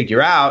try and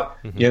figure out,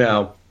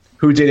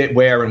 who did it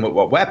where and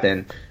what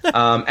weapon.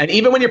 And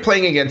even when you're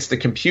playing against the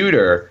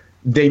computer,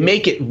 they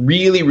make it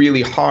really,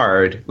 really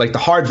hard, like the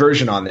hard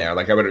version on there.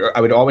 Like I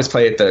would always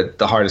play at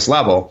the hardest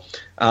level.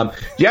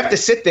 You have to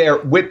sit there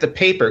with the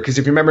paper, because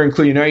if you remember in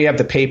Clue, you have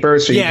the paper,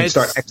 so you can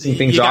start Xing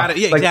things off.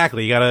 Yeah,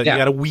 exactly. You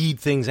gotta weed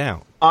things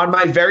out. On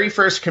my very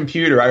first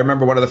computer, I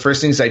remember one of the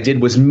first things I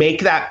did was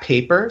make that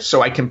paper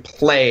so I can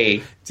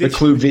play the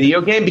Clue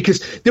video game,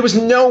 because there was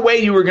no way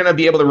you were going to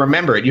be able to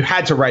remember it. You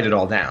had to write it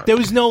all down. There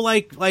was no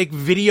like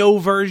video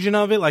version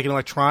of it, like an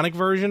electronic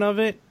version of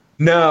it?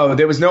 No,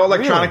 there was no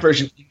electronic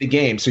version in the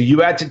game, so you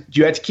had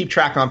to keep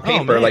track on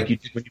paper like you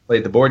did when you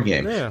played the board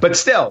game. Yeah. But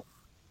still,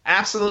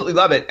 absolutely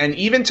love it, and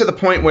even to the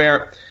point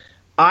where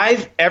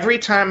every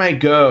time I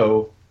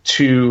go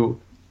to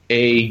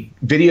a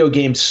video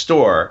game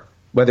store,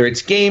 whether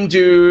it's Game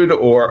Dude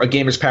or a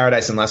Gamer's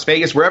Paradise in Las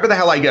Vegas, wherever the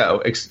hell I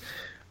go,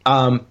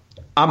 I'm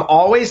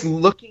always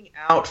looking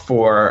out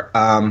for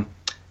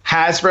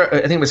Hasbro.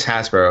 I think it was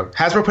Hasbro.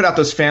 Hasbro put out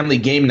those Family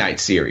Game Night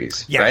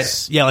series.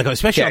 Yes. Right? Yeah, like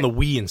especially on the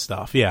Wii and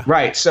stuff. Yeah.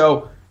 Right.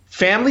 So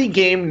Family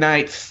Game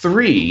Night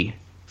 3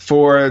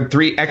 for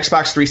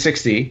Xbox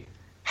 360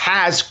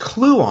 has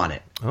Clue on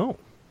it. Oh.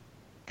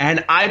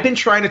 And I've been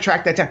trying to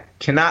track that down.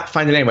 Cannot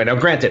find it anyway. Now,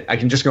 granted, I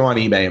can just go on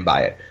eBay and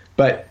buy it.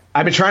 But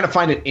I've been trying to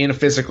find it in a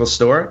physical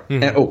store.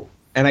 Mm-hmm.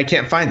 And I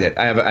can't find it.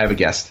 I have a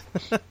guest.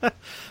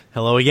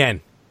 Hello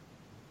again.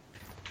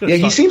 Yeah,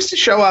 he seems to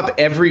show up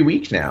every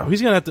week now.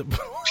 He's going to have to...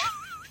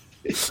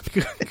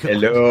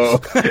 Hello.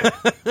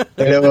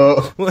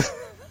 Hello.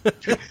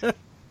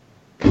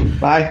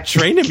 Bye.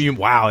 Train him.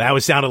 Wow,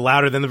 that sounded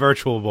louder than the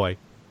Virtual Boy.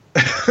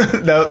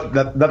 No,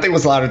 nothing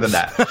was louder than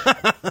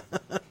that.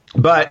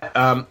 But,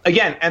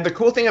 again, and the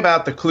cool thing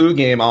about the Clue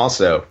game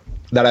also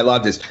that I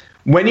loved is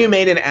when you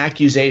made an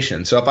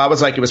accusation, so if I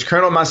was like, it was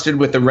Colonel Mustard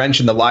with the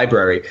wrench in the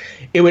library,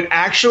 it would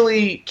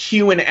actually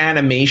cue an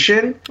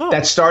animation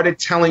that started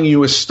telling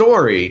you a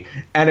story,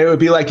 and it would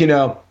be like,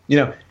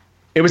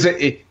 it was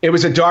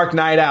a dark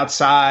night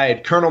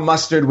outside. Colonel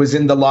Mustard was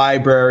in the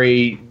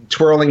library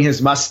twirling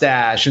his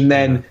mustache, and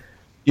then,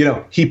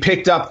 he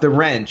picked up the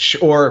wrench.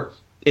 Or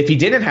if he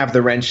didn't have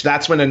the wrench,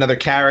 that's when another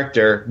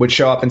character would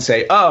show up and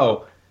say,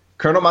 "Oh,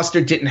 Colonel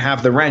Mustard didn't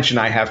have the wrench, and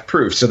I have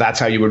proof." So that's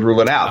how you would rule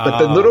it out. But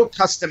the little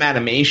custom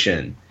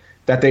animation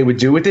that they would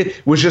do with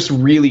it was just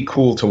really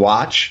cool to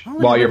watch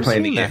while you're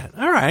playing the game.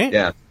 All right.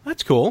 Yeah.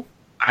 That's cool.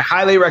 I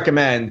highly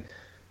recommend,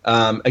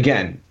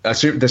 again, the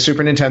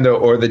Super Nintendo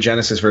or the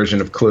Genesis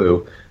version of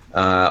Clue.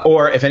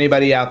 Or if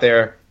anybody out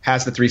there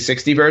has the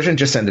 360 version,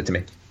 just send it to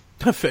me.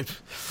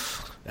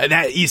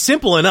 That's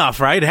simple enough,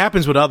 right? It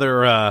happens with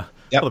other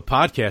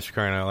podcasts for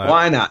crying out loud.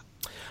 Why not?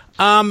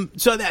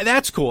 So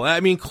that's cool. I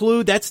mean,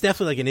 Clue, that's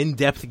definitely like an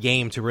in-depth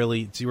game to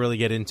really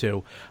get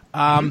into.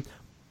 I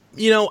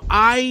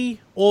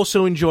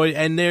also enjoyed,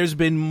 and there's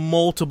been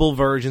multiple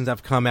versions that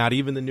have come out.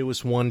 Even the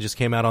newest one just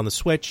came out on the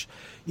Switch.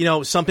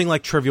 Something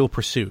like Trivial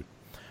Pursuit.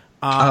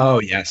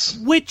 Yes.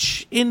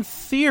 Which, in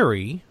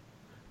theory,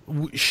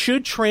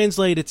 should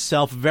translate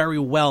itself very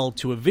well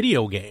to a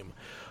video game.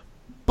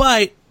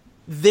 But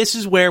this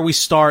is where we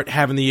start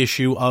having the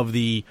issue of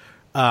the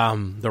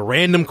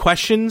random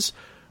questions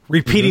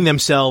repeating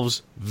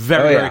themselves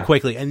very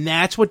quickly. And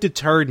that's what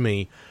deterred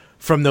me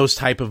from those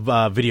type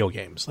of video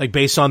games, like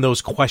based on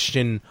those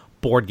question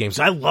board games.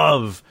 I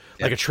love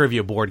like a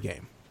trivia board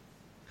game.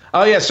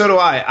 Oh, yeah, so do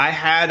I. I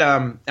had,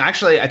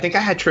 I think I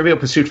had Trivial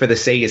Pursuit for the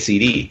Sega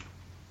CD.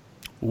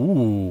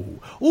 Ooh,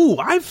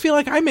 I feel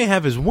like I may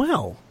have as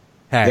well.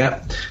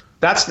 Yeah,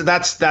 that's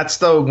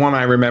the one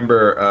I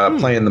remember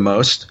playing the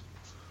most.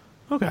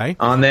 Okay.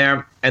 On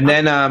there. And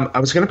then I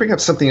was going to bring up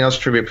something else,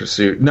 Trivial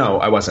Pursuit. No,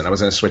 I wasn't. I was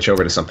going to switch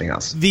over to something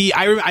else.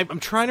 I'm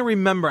trying to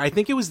remember. I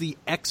think it was the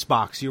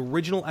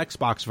original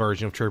Xbox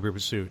version of Trivial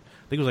Pursuit.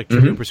 I think it was like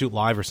Trivial Pursuit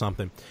Live or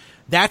something.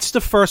 That's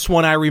the first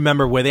one I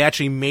remember where they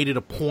actually made it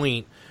a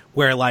point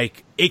where,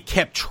 like, it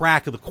kept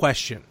track of the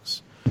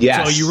questions.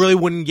 Yes. So you really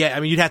wouldn't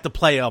get... you'd have to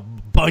play a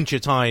bunch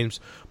of times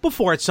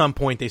before at some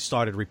point they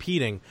started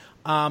repeating.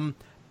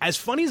 As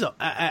funny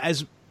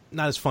as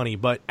not as funny,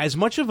 but as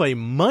much of a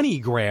money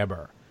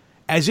grabber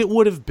as it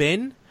would have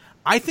been,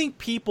 I think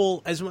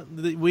people,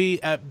 we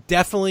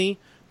definitely,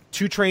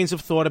 two trains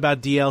of thought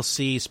about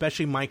DLC,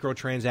 especially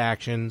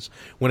microtransactions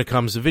when it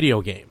comes to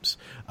video games,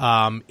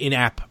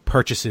 in-app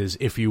purchases,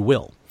 if you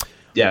will.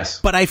 Yes.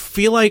 But I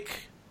feel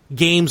like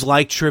games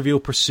like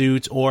Trivial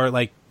Pursuit or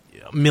like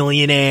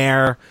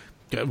Millionaire,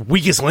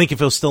 Weakest Link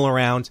if it was still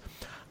around,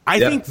 I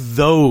think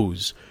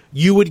those,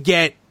 you would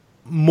get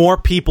more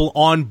people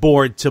on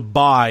board to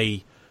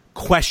buy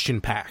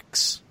question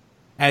packs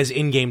as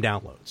in-game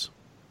downloads.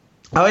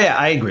 Oh yeah,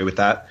 I agree with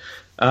that.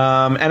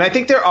 And I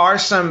think there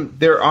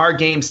are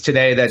games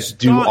today that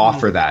do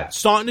offer that.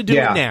 Starting to do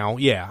it now,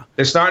 yeah.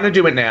 They're starting to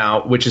do it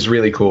now, which is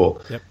really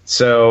cool. Yep.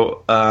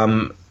 So,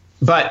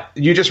 but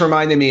you just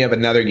reminded me of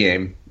another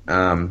game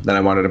that I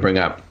wanted to bring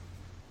up.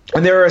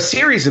 And there are a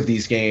series of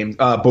these games,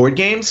 board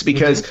games,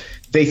 because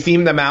they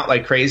theme them out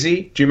like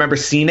crazy. Do you remember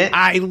Seen It?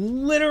 I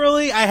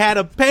had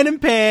a pen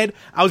and pad.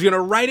 I was going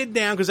to write it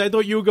down because I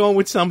thought you were going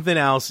with something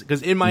else.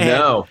 Because in my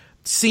head,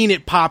 Seen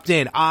It popped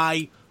in.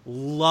 I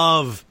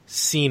love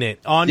Seen It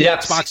on the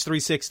Xbox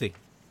 360.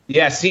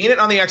 Yeah, Seen It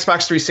on the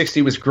Xbox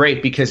 360 was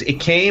great because it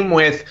came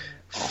with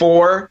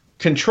 4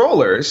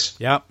 controllers.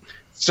 Yep.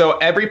 So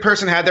every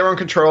person had their own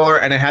controller,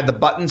 and it had the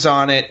buttons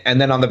on it.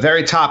 And then on the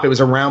very top, it was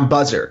a round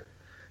buzzer.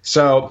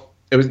 So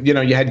it was,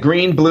 you had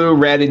green, blue,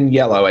 red, and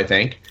yellow, I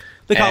think.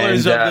 The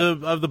colors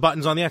of the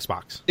buttons on the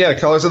Xbox. Yeah, the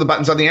colors of the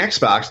buttons on the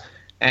Xbox.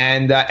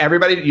 And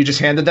everybody, you just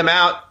handed them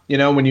out,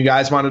 when you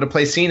guys wanted to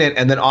play Seen It,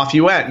 and then off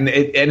you went. And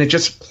it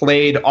just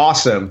played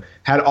awesome.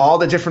 Had all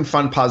the different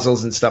fun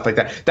puzzles and stuff like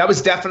that. That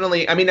was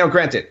definitely, now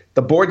granted,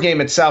 the board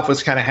game itself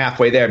was kind of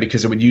halfway there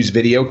because it would use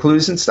video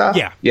clues and stuff.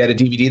 Yeah. You had a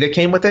DVD that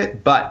came with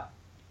it, but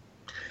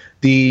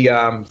the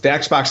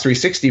Xbox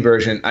 360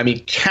 version,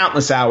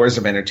 countless hours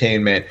of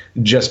entertainment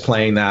just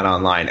playing that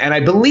online. And I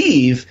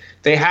believe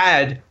they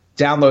had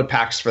download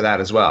packs for that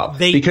as well.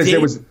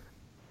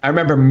 I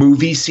remember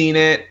Movie Scene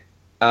It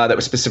that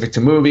was specific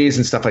to movies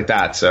and stuff like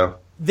that. So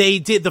they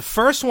did. The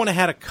first one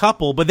had a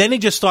couple, but then they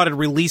just started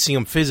releasing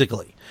them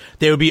physically.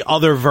 There would be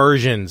other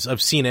versions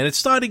of Scene It. It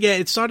started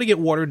to get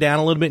watered down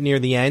a little bit near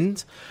the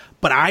end.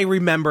 But I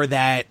remember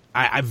that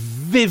I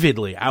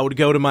vividly, I would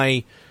go to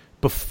my,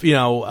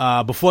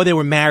 before they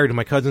were married and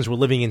my cousins were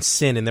living in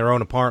sin in their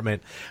own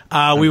apartment,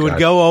 we would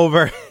go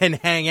over and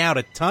hang out,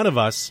 a ton of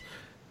us.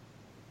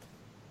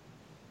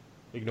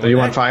 Are you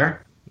on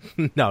fire?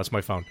 No, it's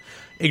my phone.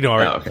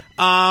 Ignore it. Okay.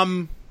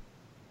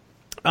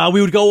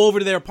 We would go over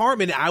to their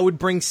apartment. I would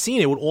bring Scene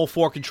It with all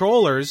 4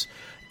 controllers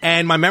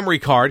and my memory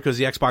card, because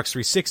the Xbox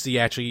 360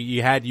 actually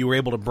you were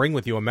able to bring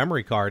with you a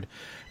memory card.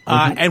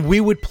 And we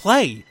would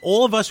play.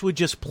 All of us would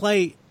just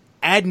play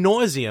ad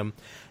nauseum.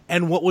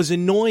 And what was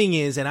annoying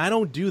is, and I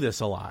don't do this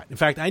a lot. In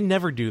fact, I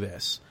never do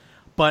this.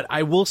 But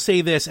I will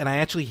say this, and I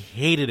actually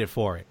hated it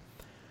for it.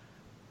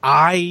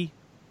 I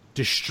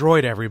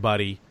destroyed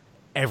everybody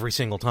every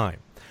single time.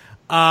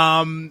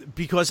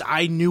 Because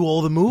I knew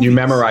all the movies. You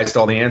memorized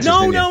all the answers.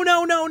 No.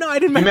 I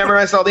didn't. You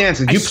memorized all the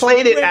answers. You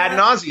played it ad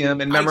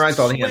nauseum and memorized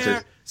all the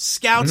answers.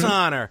 Scout's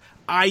honor.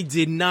 I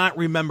did not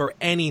remember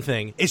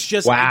anything. It's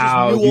just wow.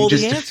 I just knew all the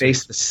answers. You just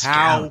defaced the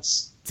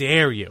Scouts. How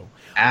dare you?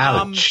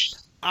 Ouch.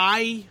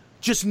 I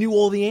just knew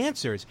all the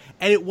answers,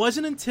 and it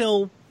wasn't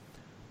until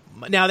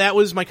now that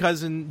was my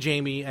cousin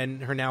Jamie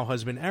and her now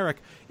husband Eric.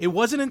 It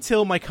wasn't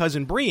until my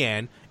cousin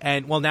Brianne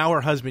and now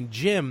her husband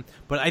Jim.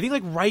 But I think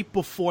like right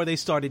before they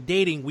started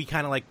dating, we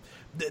kind of like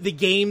the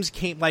games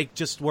came like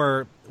just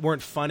weren't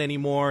fun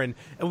anymore, and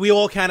we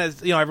all kind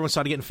of everyone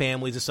started getting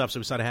families and stuff, so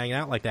we started hanging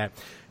out like that.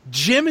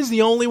 Jim is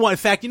the only one. In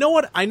fact, you know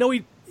what? I know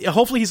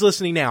hopefully he's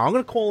listening now. I'm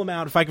going to call him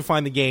out if I can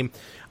find the game.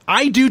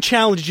 I do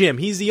challenge Jim.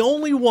 He's the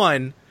only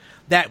one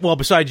that, well,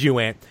 besides you,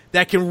 Ant,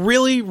 that can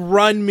really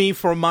run me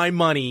for my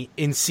money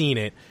in Scene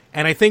It.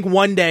 And I think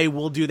one day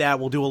we'll do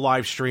that. We'll do a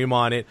live stream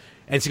on it.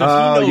 And so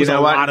he knows a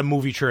lot of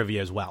movie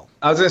trivia as well.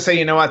 I was going to say,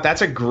 you know what?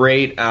 That's a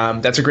great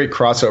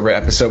crossover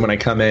episode when I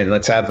come in.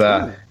 Let's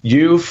have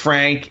you,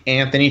 Frank,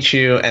 Anthony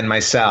Chu, and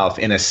myself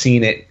in a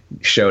Scene It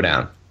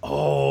showdown.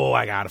 Oh,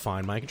 I gotta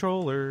find my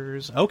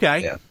controllers. Okay.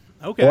 Yeah.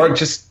 Okay. Or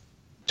just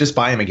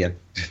buy them again.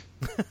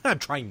 I'm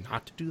trying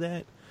not to do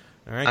that.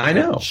 All right. I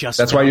know.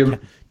 That's why you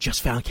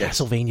just found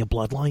Castlevania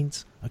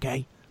Bloodlines.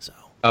 Okay. So.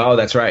 Oh,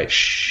 that's right.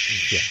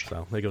 Shh. Yeah.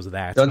 So there goes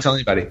that. Don't tell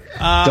anybody.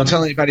 Don't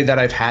tell anybody that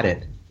I've had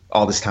it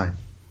all this time.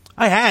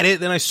 I had it,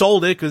 then I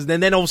sold it because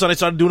then all of a sudden I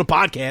started doing a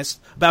podcast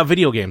about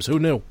video games. Who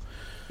knew?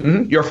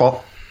 Mm-hmm. Your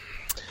fault.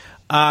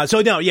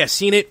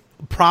 Scene It.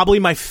 Probably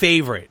my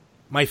favorite.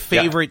 My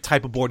favorite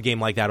type of board game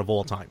like that of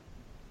all time.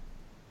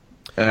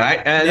 All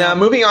right. And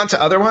moving on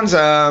to other ones,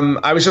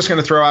 I was just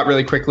going to throw out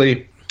really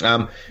quickly.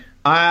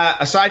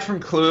 Aside from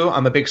Clue,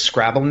 I'm a big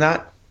Scrabble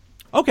nut.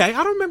 Okay.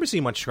 I don't remember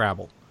seeing much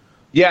Scrabble.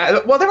 Yeah.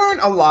 Well, there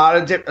aren't a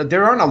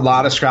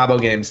lot of Scrabble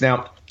games.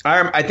 Now,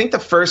 I think the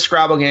first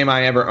Scrabble game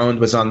I ever owned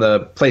was on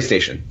the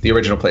PlayStation, the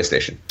original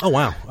PlayStation. Oh,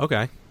 wow.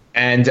 Okay.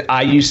 And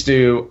I used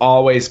to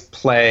always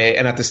play,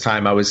 and at this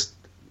time I was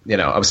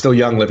still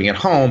young living at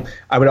home.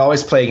 I would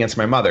always play against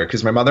my mother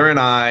because my mother and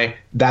I,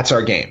 that's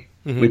our game.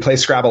 Mm-hmm. We play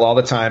Scrabble all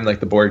the time,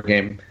 like the board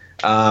game.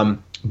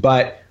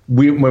 But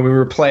when we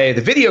were playing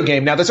the video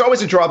game, now there's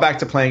always a drawback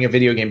to playing a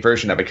video game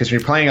version of it because when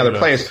you're playing other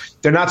players,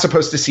 they're not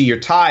supposed to see your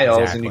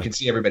tiles and you can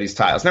see everybody's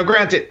tiles. Now,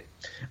 granted,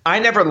 I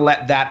never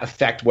let that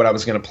affect what I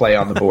was going to play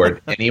on the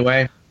board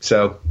anyway.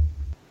 So,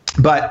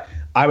 but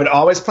I would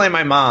always play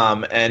my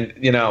mom, and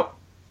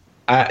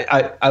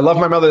I love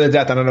my mother to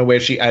death. I don't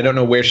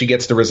know where she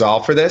gets the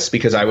resolve for this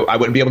because I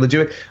wouldn't be able to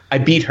do it. I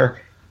beat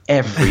her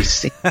every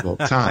single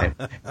time,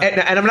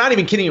 and I'm not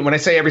even kidding you when I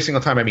say every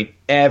single time. I mean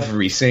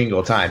every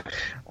single time.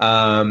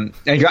 And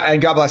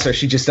God bless her.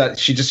 She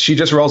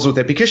just rolls with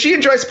it because she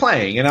enjoys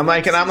playing, and I'm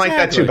like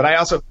that too. But I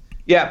also.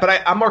 Yeah,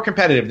 but I'm more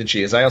competitive than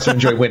she is. I also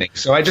enjoy winning,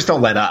 so I just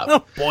don't let up.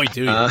 Oh, boy,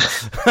 do you.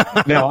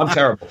 No, I'm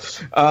terrible.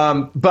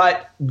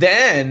 But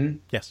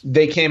then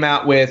they came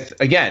out with,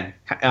 again,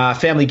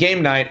 Family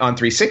Game Night on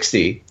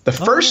 360. The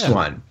first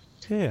one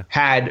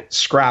had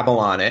Scrabble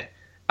on it.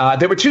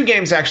 There were 2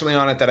 games actually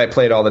on it that I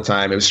played all the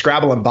time. It was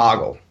Scrabble and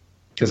Boggle,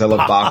 because I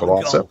love Boggle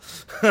also.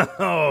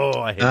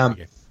 Oh, I hate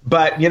you.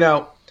 But,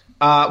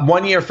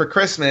 one year for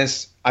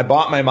Christmas, I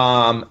bought my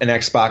mom an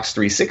Xbox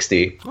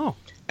 360. Oh.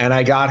 And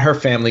I got her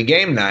Family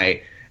Game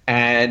Night,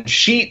 and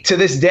she, to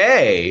this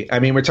day, I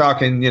mean, we're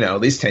talking, at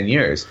least 10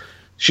 years,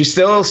 she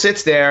still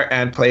sits there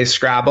and plays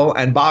Scrabble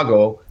and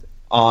Boggle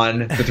on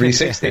the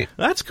 360.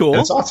 That's cool.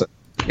 That's awesome.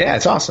 Yeah,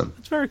 it's awesome.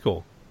 That's very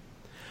cool.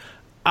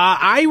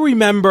 I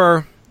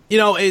remember,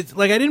 it's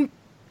like I didn't,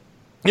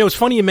 it's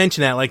funny you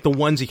mention that, like the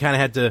ones you kind of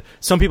had to,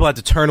 some people had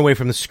to turn away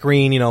from the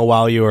screen,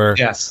 while you were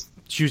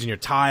choosing your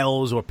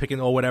tiles or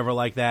picking or whatever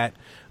like that.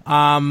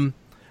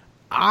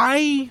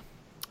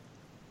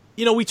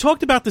 We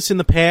talked about this in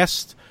the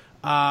past.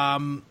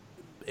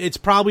 It's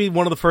probably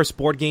one of the first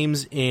board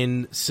games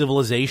in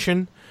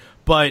Civilization,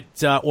 but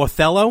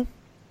Othello.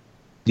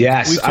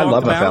 Yes, I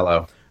love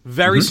Othello.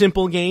 Very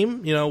simple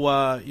game. It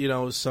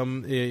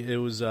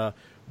was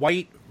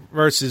white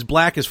versus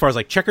black as far as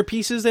like checker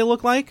pieces they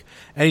look like,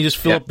 and you just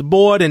fill up the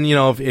board, and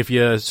if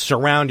you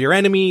surround your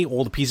enemy,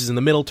 all the pieces in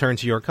the middle turn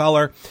to your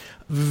color.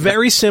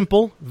 Very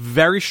simple,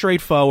 very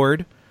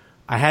straightforward.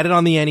 I had it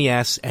on the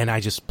NES, and I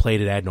just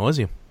played it ad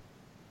nauseum.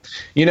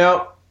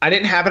 I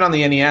didn't have it on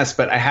the NES,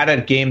 but I had a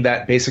game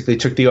that basically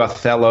took the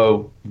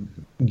Othello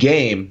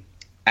game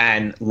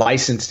and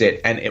licensed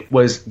it, and it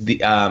was the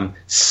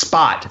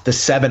Spot, the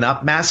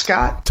 7-Up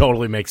mascot.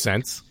 Totally makes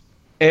sense.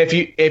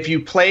 If you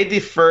played the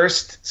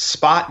first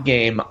Spot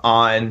game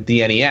on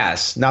the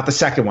NES, not the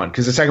second one,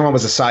 because the second one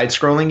was a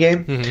side-scrolling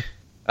game.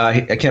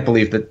 I can't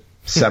believe that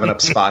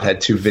 7-Up Spot had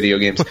 2 video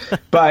games.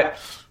 But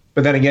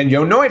then again,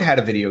 Yo Noid had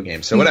a video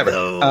game, so whatever.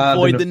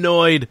 Avoid the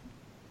Noid.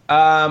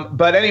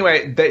 But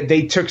anyway,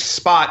 they took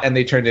Spot and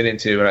they turned it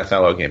into an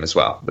Othello game as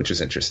well, which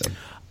was interesting.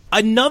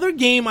 Another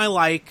game I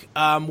like,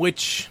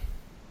 which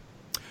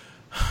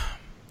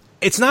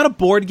it's not a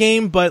board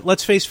game, but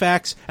let's face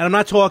facts, and I'm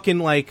not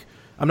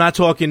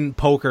talking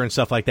poker and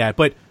stuff like that,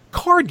 but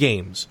card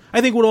games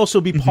I think would also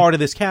be part of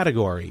this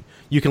category.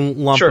 You can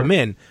lump them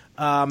in.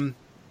 Uno.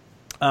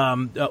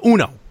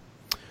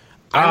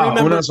 I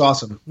remember Uno's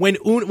awesome. When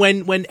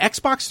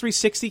Xbox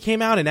 360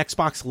 came out and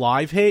Xbox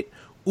Live hit,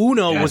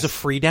 Uno was a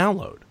free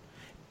download.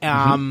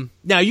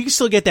 Now you can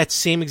still get that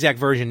same exact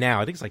version now.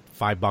 I think it's like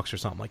 $5 or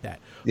something like that.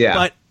 Yeah.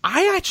 But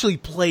I actually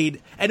played,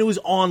 and it was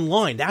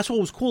online. That's what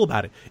was cool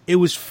about it. It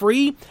was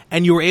free,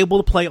 and you were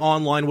able to play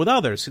online with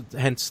others.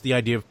 Hence the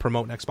idea of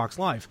promoting Xbox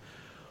Live.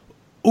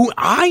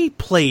 I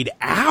played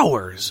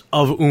hours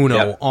of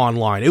Uno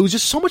online. It was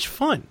just so much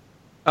fun.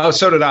 Oh,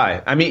 so did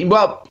I. I mean,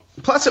 well,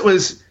 plus it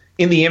was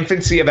in the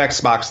infancy of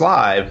Xbox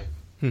Live.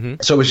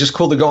 So it was just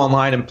cool to go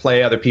online and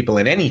play other people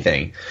in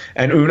anything.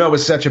 And Uno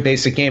was such a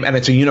basic game, and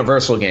it's a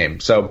universal game.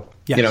 So,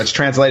 it's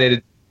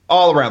translated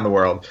all around the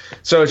world.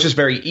 So it's just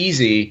very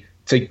easy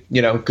to,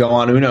 go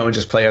on Uno and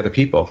just play other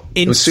people.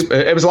 It was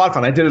a lot of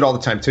fun. I did it all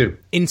the time, too.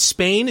 In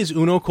Spain, is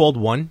Uno called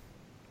one?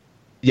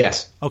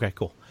 Yes. Okay,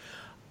 cool.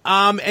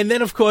 And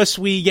then, of course,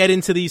 we get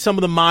into some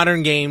of the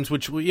modern games,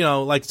 which we,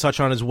 like to touch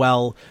on as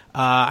well.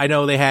 I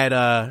know they had,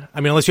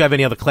 unless you have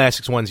any other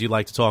classics ones you'd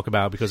like to talk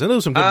about, because I know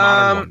some good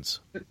modern ones.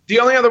 The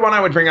only other one I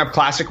would bring up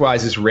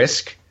classic-wise is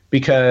Risk,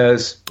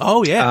 because...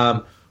 Oh,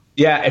 yeah.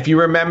 If you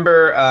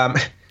remember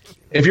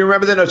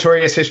the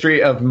notorious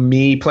history of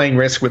me playing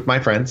Risk with my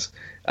friends,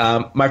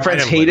 my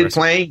friends hated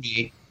playing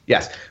me.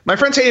 Yes. My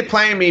friends hated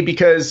playing me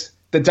because...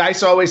 the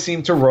dice always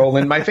seem to roll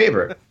in my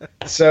favor.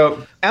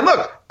 So, and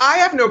look, I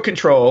have no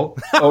control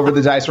over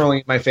the dice rolling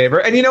in my favor.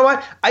 And you know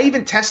what? I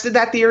even tested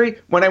that theory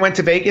when I went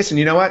to Vegas, and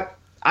you know what?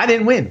 I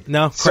didn't win.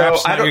 No,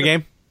 craps not your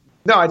game?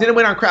 No, I didn't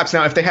win on craps.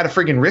 Now, if they had a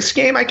friggin' Risk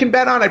game I can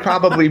bet on, I'd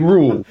probably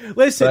rule.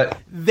 Listen,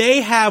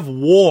 they have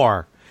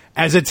War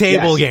as a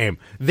table game.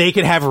 They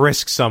could have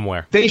Risk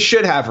somewhere. They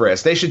should have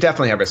Risk. They should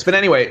definitely have Risk. But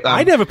anyway...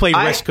 I never played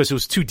Risk because it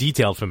was too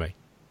detailed for me.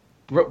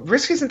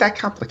 Risk isn't that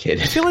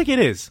complicated. I feel like it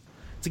is.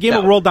 It's a game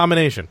of world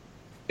domination.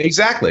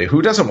 Exactly.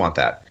 Who doesn't want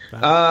that?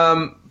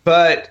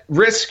 But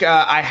Risk,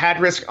 I had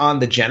Risk on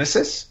the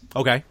Genesis.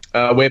 Okay.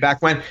 Way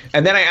back when.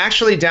 And then I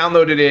actually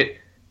downloaded it.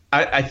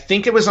 I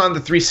think it was on the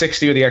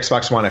 360 or the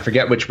Xbox One. I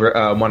forget which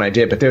one I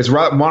did. But there's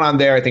one on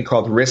there, I think,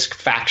 called Risk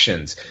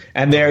Factions.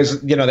 And there's,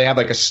 they have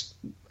like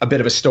a bit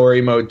of a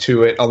story mode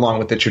to it along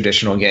with the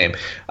traditional game.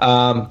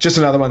 Just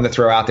another one to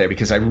throw out there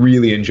because I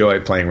really enjoy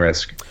playing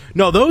Risk.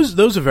 No,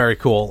 those are very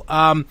cool.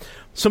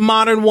 Some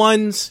modern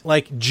ones,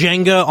 like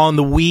Jenga on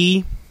the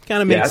Wii,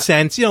 kind of makes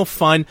sense.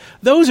 Fun.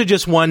 Those are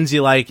just ones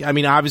you like. I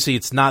mean, obviously,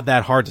 it's not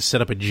that hard to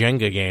set up a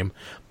Jenga game.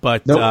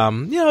 But, the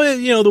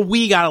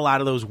Wii got a lot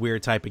of those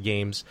weird type of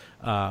games.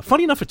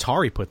 Funny enough,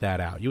 Atari put that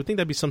out. You would think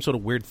that'd be some sort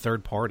of weird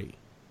third party.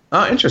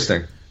 Oh,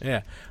 interesting.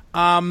 Yeah.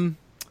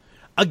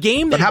 A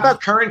game But how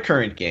about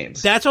current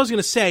games? That's what I was going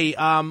to say.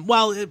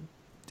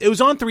 It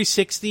was on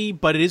 360,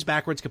 but it is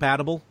backwards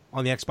compatible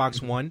on the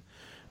Xbox One.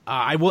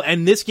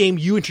 And this game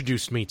you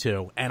introduced me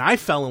to, and I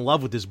fell in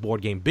love with this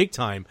board game big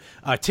time.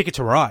 Ticket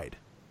to Ride.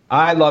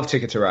 I love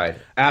Ticket to Ride.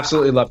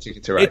 Absolutely love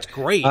Ticket to Ride. It's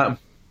great.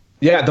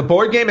 The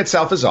board game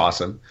itself is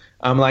awesome.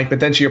 But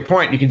then to your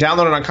point, you can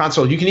download it on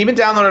console. You can even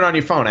download it on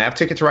your phone. I have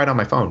Ticket to Ride on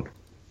my phone.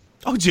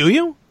 Oh, do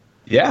you?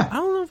 Yeah. I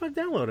don't know if I've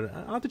downloaded it.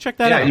 I'll have to check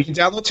that out. Yeah, you can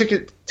download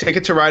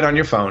Ticket to Ride on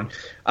your phone.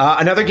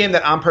 Another game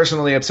that I'm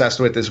personally obsessed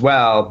with as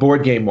well,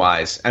 board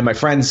game-wise, and my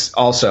friends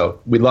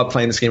also, we love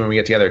playing this game when we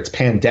get together, it's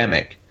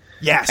Pandemic.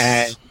 Yes.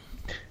 And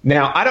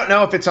now, I don't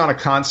know if it's on a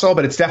console,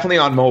 but it's definitely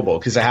on mobile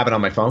because I have it on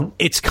my phone.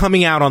 It's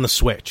coming out on the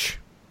Switch.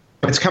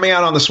 It's coming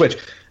out on the Switch.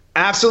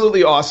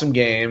 Absolutely awesome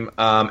game.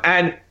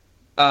 And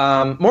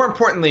more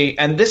importantly,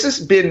 and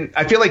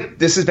I feel like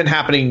this has been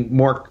happening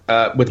more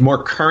with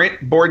more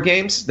current board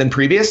games than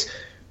previous,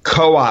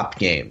 co-op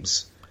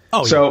games.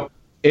 Oh, so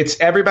it's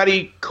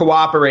everybody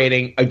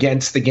cooperating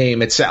against the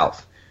game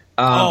itself.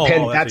 That's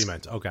what you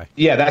meant. Okay.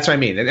 Yeah, that's what I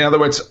mean. In other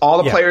words,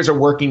 all the players are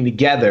working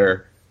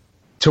together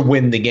to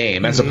win the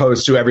game as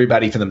opposed to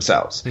everybody for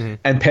themselves.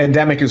 And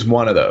Pandemic is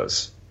one of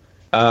those.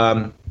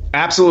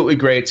 Absolutely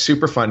great,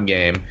 super fun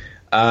game.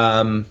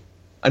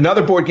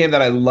 Another board game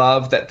that I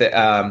love that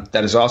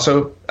is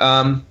also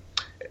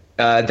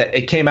that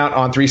it came out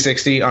on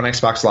 360 on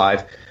Xbox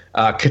Live.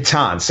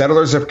 Catan,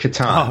 Settlers of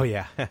Catan. Oh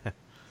yeah,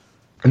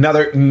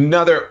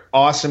 another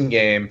awesome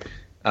game.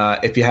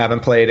 If you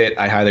haven't played it,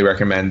 I highly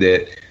recommend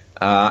it.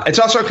 It's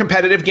also a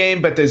competitive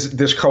game, but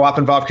there's co-op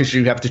involved because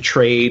you have to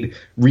trade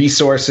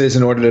resources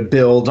in order to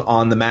build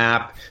on the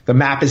map. The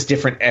map is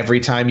different every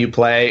time you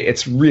play.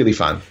 It's really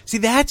fun. See,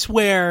 that's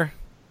where.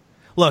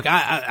 Look,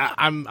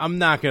 I'm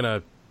not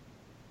gonna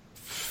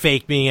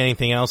fake being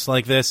anything else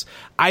like this.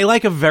 I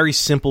like a very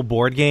simple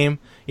board game.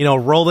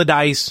 Roll the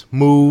dice,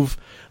 move.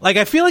 Like,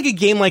 I feel like a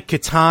game like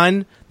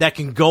Catan that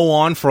can go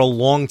on for a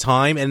long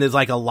time, and there's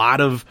like a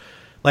lot of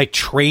like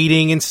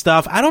trading and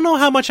stuff. I don't know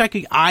how much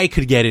I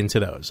could get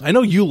into those. I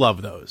know you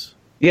love those.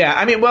 Yeah,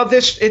 I mean, well,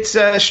 it's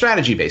a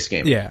strategy-based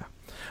game. Yeah.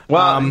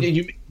 Well,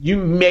 you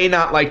may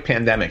not like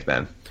Pandemic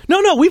then.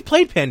 No, we've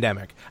played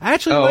Pandemic. I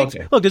actually liked.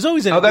 Okay. Look, there's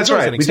always an. Oh, that's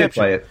right. An we did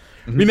play it.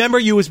 Mm-hmm. Remember,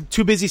 you was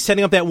too busy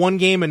setting up that one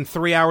game, and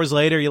 3 hours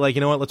later, you're like,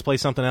 you know what? Let's play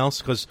something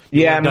else because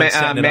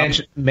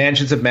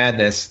Mansions of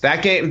Madness.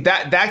 That game,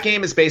 that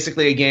game is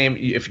basically a game.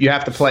 If you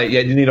have to play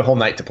it, you need a whole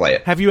night to play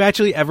it. Have you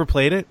actually ever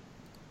played it?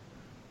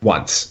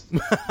 Once.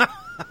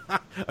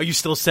 Are you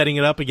still setting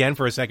it up again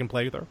for a second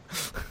playthrough?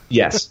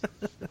 Yes.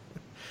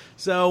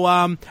 So,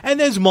 and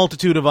there's a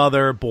multitude of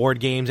other board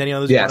games. Any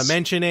others you want to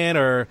mention it,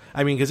 or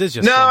because it's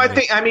just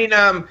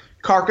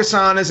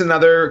Carcassonne is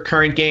another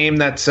current game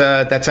that's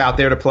out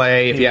there to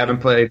play if you haven't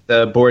played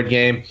the board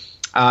game.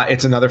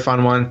 It's another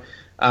fun one.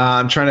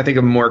 I'm trying to think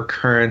of more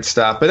current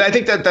stuff, but I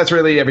think that's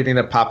really everything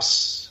that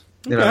pops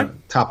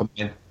top of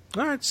mind.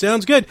 All right,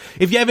 sounds good.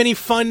 If you have any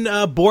fun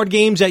board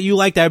games that you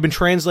like that have been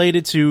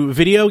translated to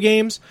video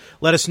games,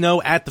 let us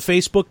know at the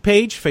Facebook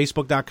page,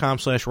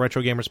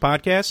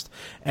 facebook.com/RetroGamersPodcast,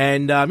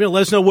 and let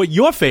us know what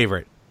your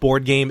favorite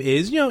board game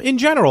is, in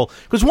general.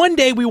 Because one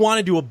day we want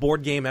to do a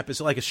board game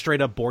episode, like a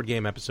straight-up board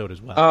game episode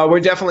as well. We're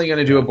definitely going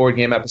to do a board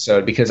game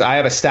episode because I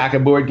have a stack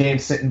of board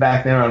games sitting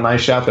back there on my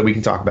shelf that we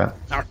can talk about.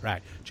 All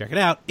right, check it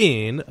out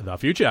in the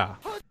future.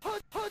 All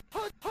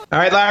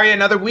right, Larry,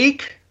 another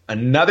week.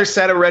 Another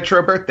set of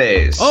retro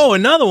birthdays. Oh,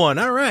 another one.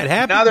 All right.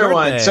 Happy birthday.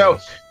 One. So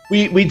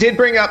we did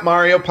bring up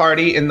Mario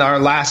Party in our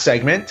last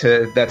segment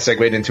that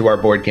segued into our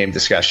board game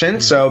discussion.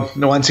 Mm-hmm. So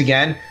once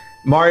again,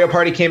 Mario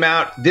Party came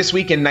out this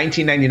week in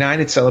 1999.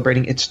 It's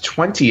celebrating its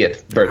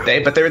 20th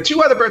birthday. But there are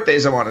two other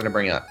birthdays I wanted to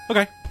bring up.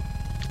 Okay.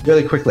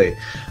 Really quickly.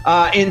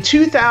 In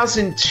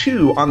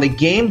 2002, on the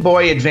Game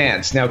Boy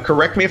Advance. Now,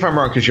 correct me if I'm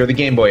wrong because you're the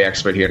Game Boy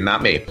expert here,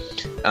 not me.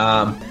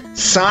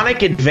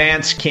 Sonic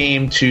Advance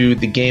came to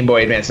the Game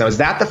Boy Advance. Now, is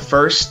that the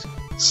first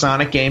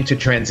Sonic game to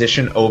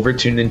transition over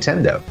to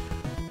Nintendo?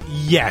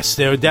 Yes,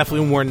 there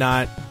definitely were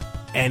not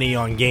any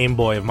on Game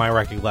Boy of my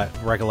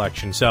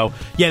recollection. So,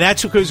 yeah,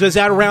 that's because it was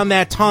around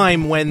that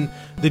time when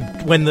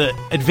the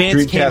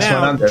Advance came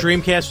out.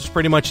 Dreamcast was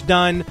pretty much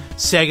done.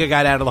 Sega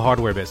got out of the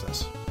hardware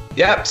business.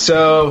 Yep.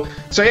 So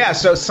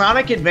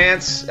Sonic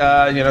Advance,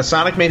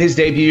 Sonic made his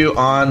debut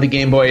on the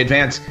Game Boy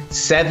Advance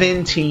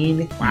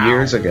 17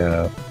 years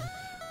ago.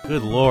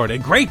 Good Lord. A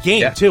great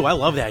game, too. I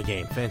love that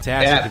game.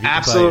 Fantastic. Yeah,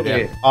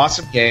 absolutely.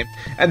 Awesome game.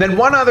 And then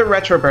one other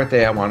retro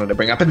birthday I wanted to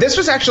bring up. And this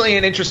was actually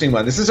an interesting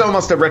one. This is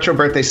almost a retro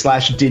birthday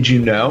 / did you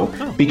know?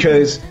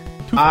 Because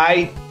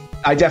I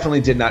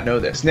definitely did not know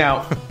this.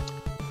 Now,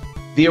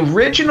 the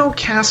original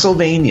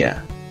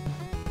Castlevania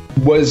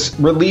was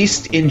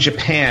released in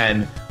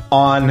Japan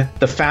on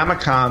the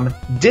Famicom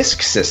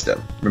disk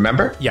system.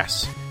 Remember?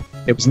 Yes.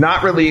 It was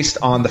not released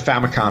on the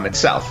Famicom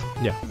itself.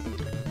 Yeah.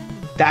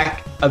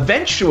 That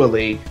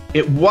eventually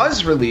it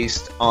was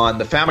released on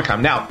the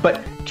Famicom. Now,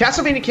 but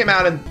Castlevania came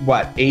out in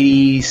what,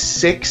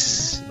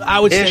 86? I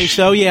would say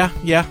so, yeah.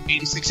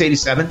 86,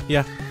 87?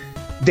 Yeah.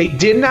 They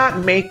did not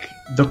make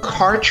the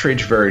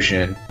cartridge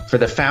version for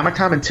the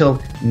Famicom until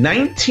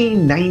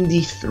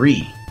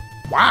 1993.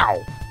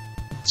 Wow.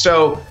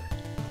 So,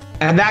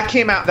 and that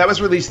came out, that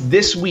was released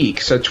this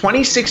week. So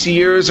 26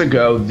 years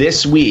ago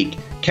this week,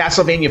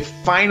 Castlevania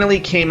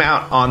finally came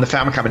out on the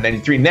Famicom in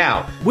 93.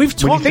 Now, we've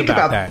talked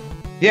about that.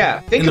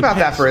 Yeah, think about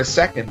that for a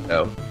second,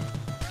 though.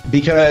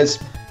 Because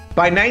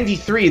by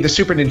 93, the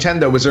Super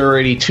Nintendo was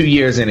already 2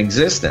 years in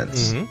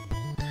existence.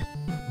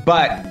 Mm-hmm.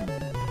 But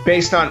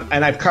based on,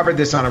 and I've covered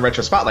this on a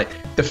Retro Spotlight,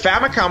 the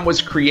Famicom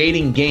was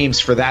creating games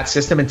for that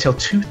system until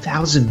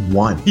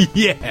 2001.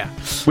 Yeah.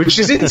 Which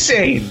is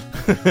insane.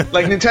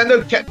 Like,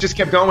 Nintendo just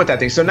kept going with that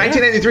thing. So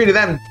 1993 to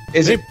them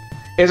isn't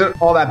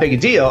all that big a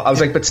deal. I was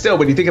like, but still,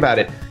 when you think about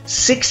it,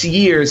 6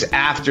 years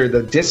after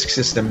the disk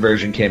system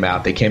version came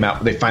out, they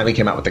finally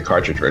came out with the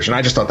cartridge version.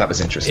 I just thought that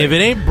was interesting. If it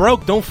ain't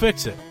broke, don't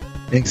fix it.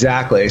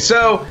 Exactly.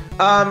 So,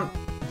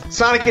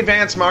 Sonic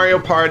Advance, Mario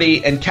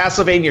Party, and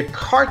Castlevania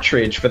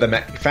cartridge for the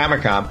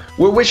Famicom,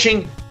 we're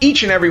wishing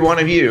each and every one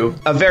of you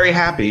a very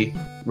happy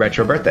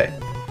retro birthday.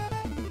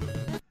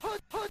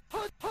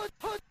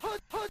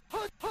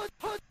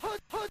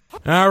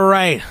 All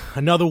right,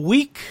 another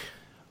week.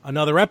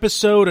 Another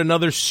episode,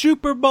 another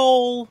Super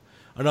Bowl,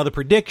 another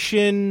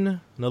prediction,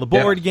 another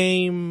board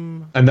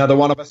game. Another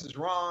one of us is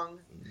wrong.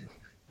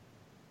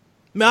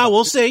 No,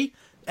 we'll see.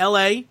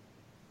 L.A.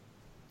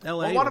 Well,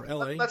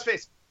 let's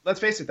face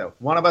it, though.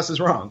 One of us is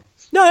wrong.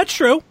 No, that's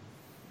true.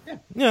 Yeah.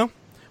 You know,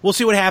 we'll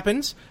see what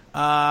happens.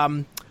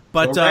 But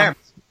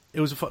it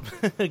was a fun.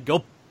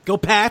 Go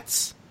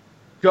Pats.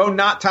 Go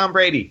not Tom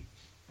Brady.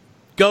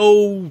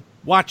 Go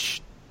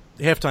watch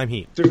Halftime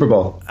Heat. Super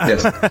Bowl.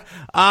 Yes.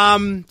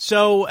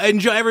 So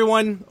enjoy.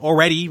 Everyone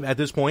already at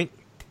this point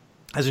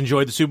has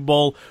enjoyed the Super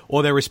Bowl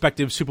or their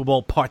respective Super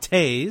Bowl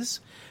parties.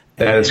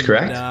 That is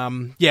correct.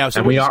 Yeah.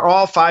 So and we are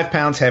all 5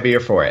 pounds heavier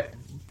for it.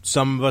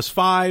 Some of us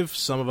 5,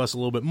 some of us a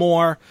little bit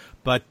more,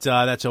 but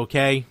that's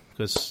okay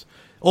because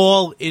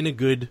all in a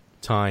good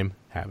time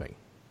having.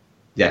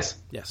 Yes.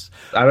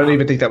 I don't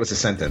even think that was a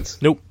sentence.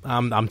 Nope.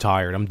 I'm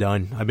tired. I'm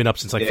done. I've been up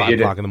since 5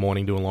 o'clock in the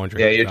morning doing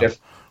laundry. Yeah, you're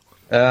just.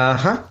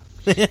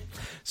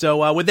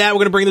 So with that, we're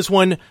going to bring this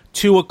one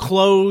to a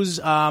close.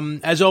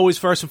 As always,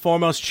 first and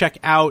foremost, check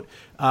out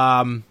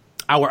our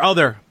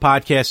other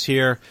podcasts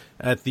here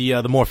at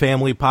the More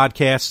Family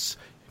Podcasts.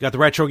 We've got the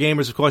Retro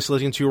Gamers, of course,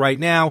 listening to right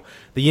now.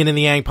 The Yin and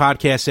the Yang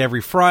podcast every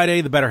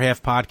Friday. The Better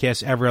Half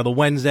podcast every other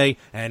Wednesday.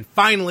 And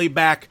finally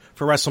back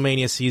for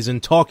WrestleMania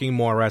season, Talking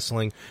More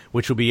Wrestling,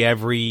 which will be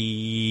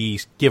every,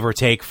 give or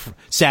take,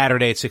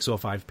 Saturday at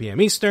 6:05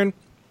 p.m. Eastern.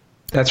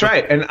 That's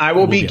right. And I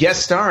will be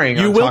guest starring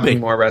on Talking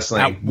More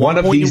Wrestling one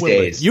of these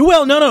days. You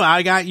will. No.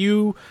 I got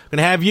you. I'm going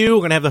to have you. We're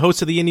going to have the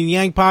host of the Yin and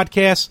Yang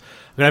podcast.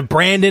 We're going to have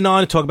Brandon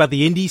on to talk about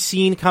the indie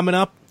scene coming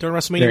up during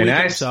WrestleMania weekend.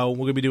 Nice. So we're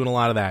going to be doing a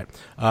lot of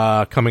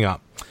that coming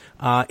up.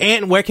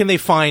 And where can they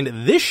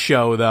find this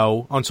show,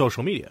 though, on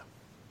social media?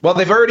 Well,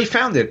 they've already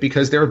found it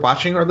because they're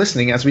watching or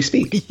listening as we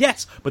speak.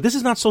 Yes, but this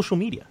is not social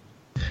media.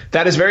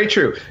 That is very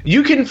true.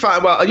 You can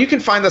find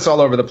us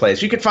all over the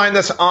place. You can find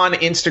us on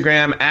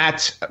Instagram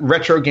at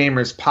Retro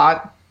Gamers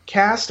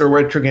Podcast or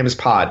Retro Gamers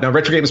Pod. No,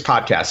 Retro Gamers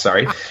Podcast,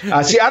 sorry.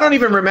 See, I don't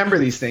even remember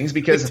these things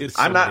because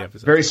I'm not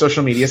very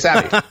social media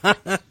savvy.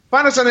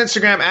 Find us on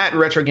Instagram at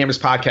Retro Gamers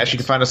Podcast. You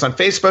can find us on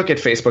Facebook at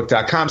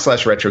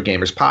facebook.com/Retro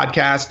Gamers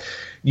Podcast.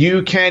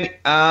 You can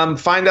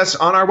find us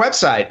on our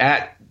website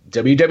at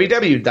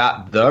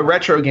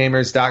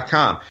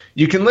www.theretrogamers.com.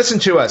 You can listen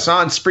to us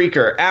on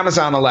Spreaker,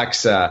 Amazon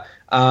Alexa,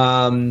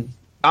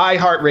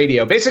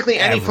 iHeartRadio, basically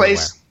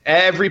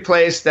every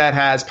place that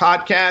has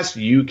podcasts,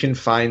 you can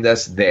find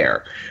us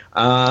there.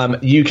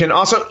 You can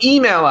also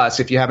email us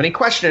if you have any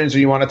questions or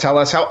you want to tell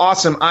us how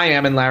awesome I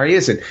am and Larry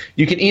isn't.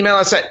 You can email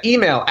us at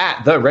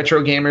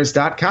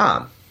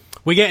email@theretrogamers.com.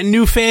 We're getting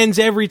new fans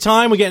every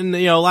time. We're getting,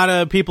 a lot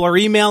of people are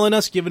emailing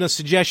us, giving us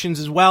suggestions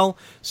as well.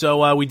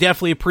 So we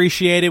definitely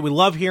appreciate it. We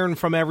love hearing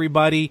from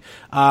everybody.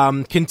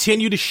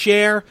 Continue to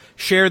share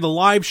the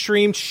live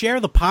stream, share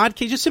the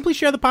podcast. Just simply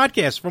share the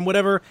podcast from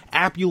whatever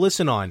app you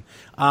listen on.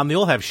 They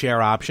all have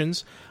share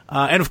options.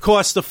 And, of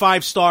course, the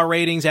 5-star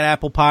ratings at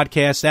Apple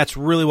Podcasts. That's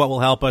really what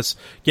will help us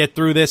get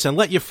through this. And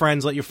let your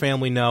friends, let your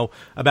family know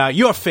about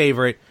your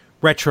favorite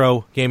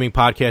retro gaming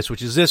podcast,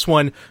 which is this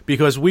one,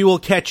 because we will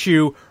catch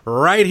you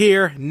right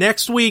here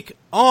next week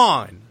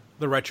on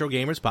the Retro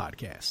Gamers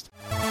Podcast.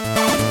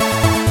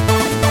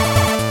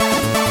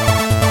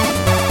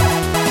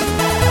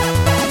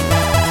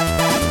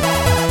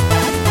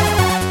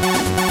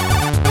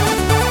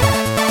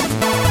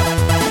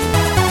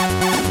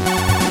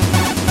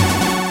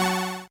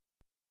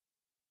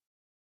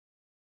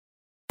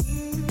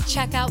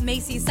 Check out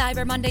Macy's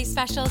Cyber Monday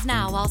specials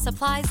now while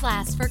supplies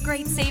last for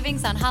great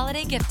savings on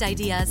holiday gift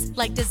ideas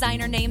like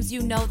designer names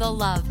you know they'll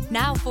love,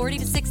 now 40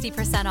 to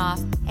 60%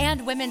 off.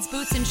 And women's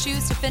boots and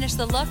shoes to finish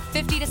the look,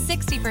 50 to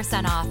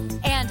 60% off.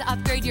 And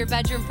upgrade your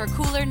bedroom for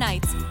cooler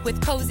nights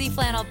with cozy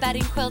flannel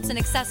bedding, quilts, and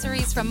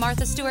accessories from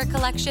Martha Stewart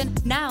Collection,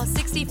 now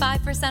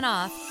 65%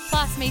 off.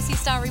 Plus, Macy's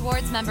Star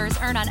Rewards members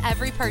earn on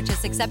every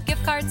purchase except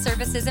gift cards,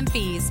 services, and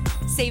fees.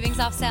 Savings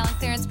off sale and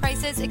clearance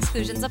prices,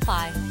 exclusions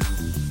apply.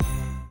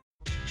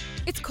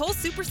 It's Kohl's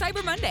Super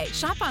Cyber Monday.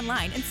 Shop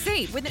online and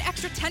save with an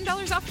extra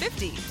 $10 off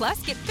 50.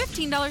 Plus, get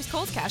 $15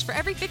 Kohl's cash for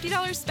every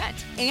 $50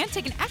 spent. And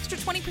take an extra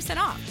 20%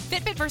 off.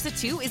 Fitbit Versa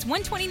 2 is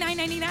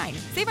 $129.99.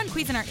 Save on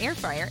Cuisinart Air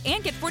Fryer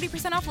and get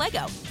 40% off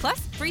Lego. Plus,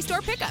 free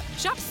store pickup.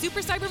 Shop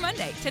Super Cyber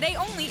Monday today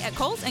only at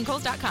Kohl's and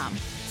Kohl's.com.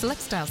 Select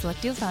styles,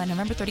 select deals valid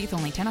November 30th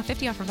only. 10 off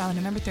 50 offer valid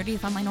November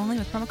 30th online only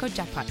with promo code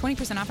JACKPOT.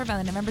 20% offer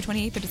valid November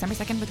 28th through December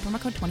 2nd with promo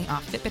code 20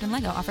 off. Fitbit and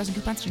Lego offers and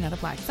coupons do not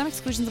apply. Some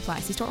exclusions apply.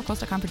 See store or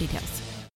Kohl's.com for details.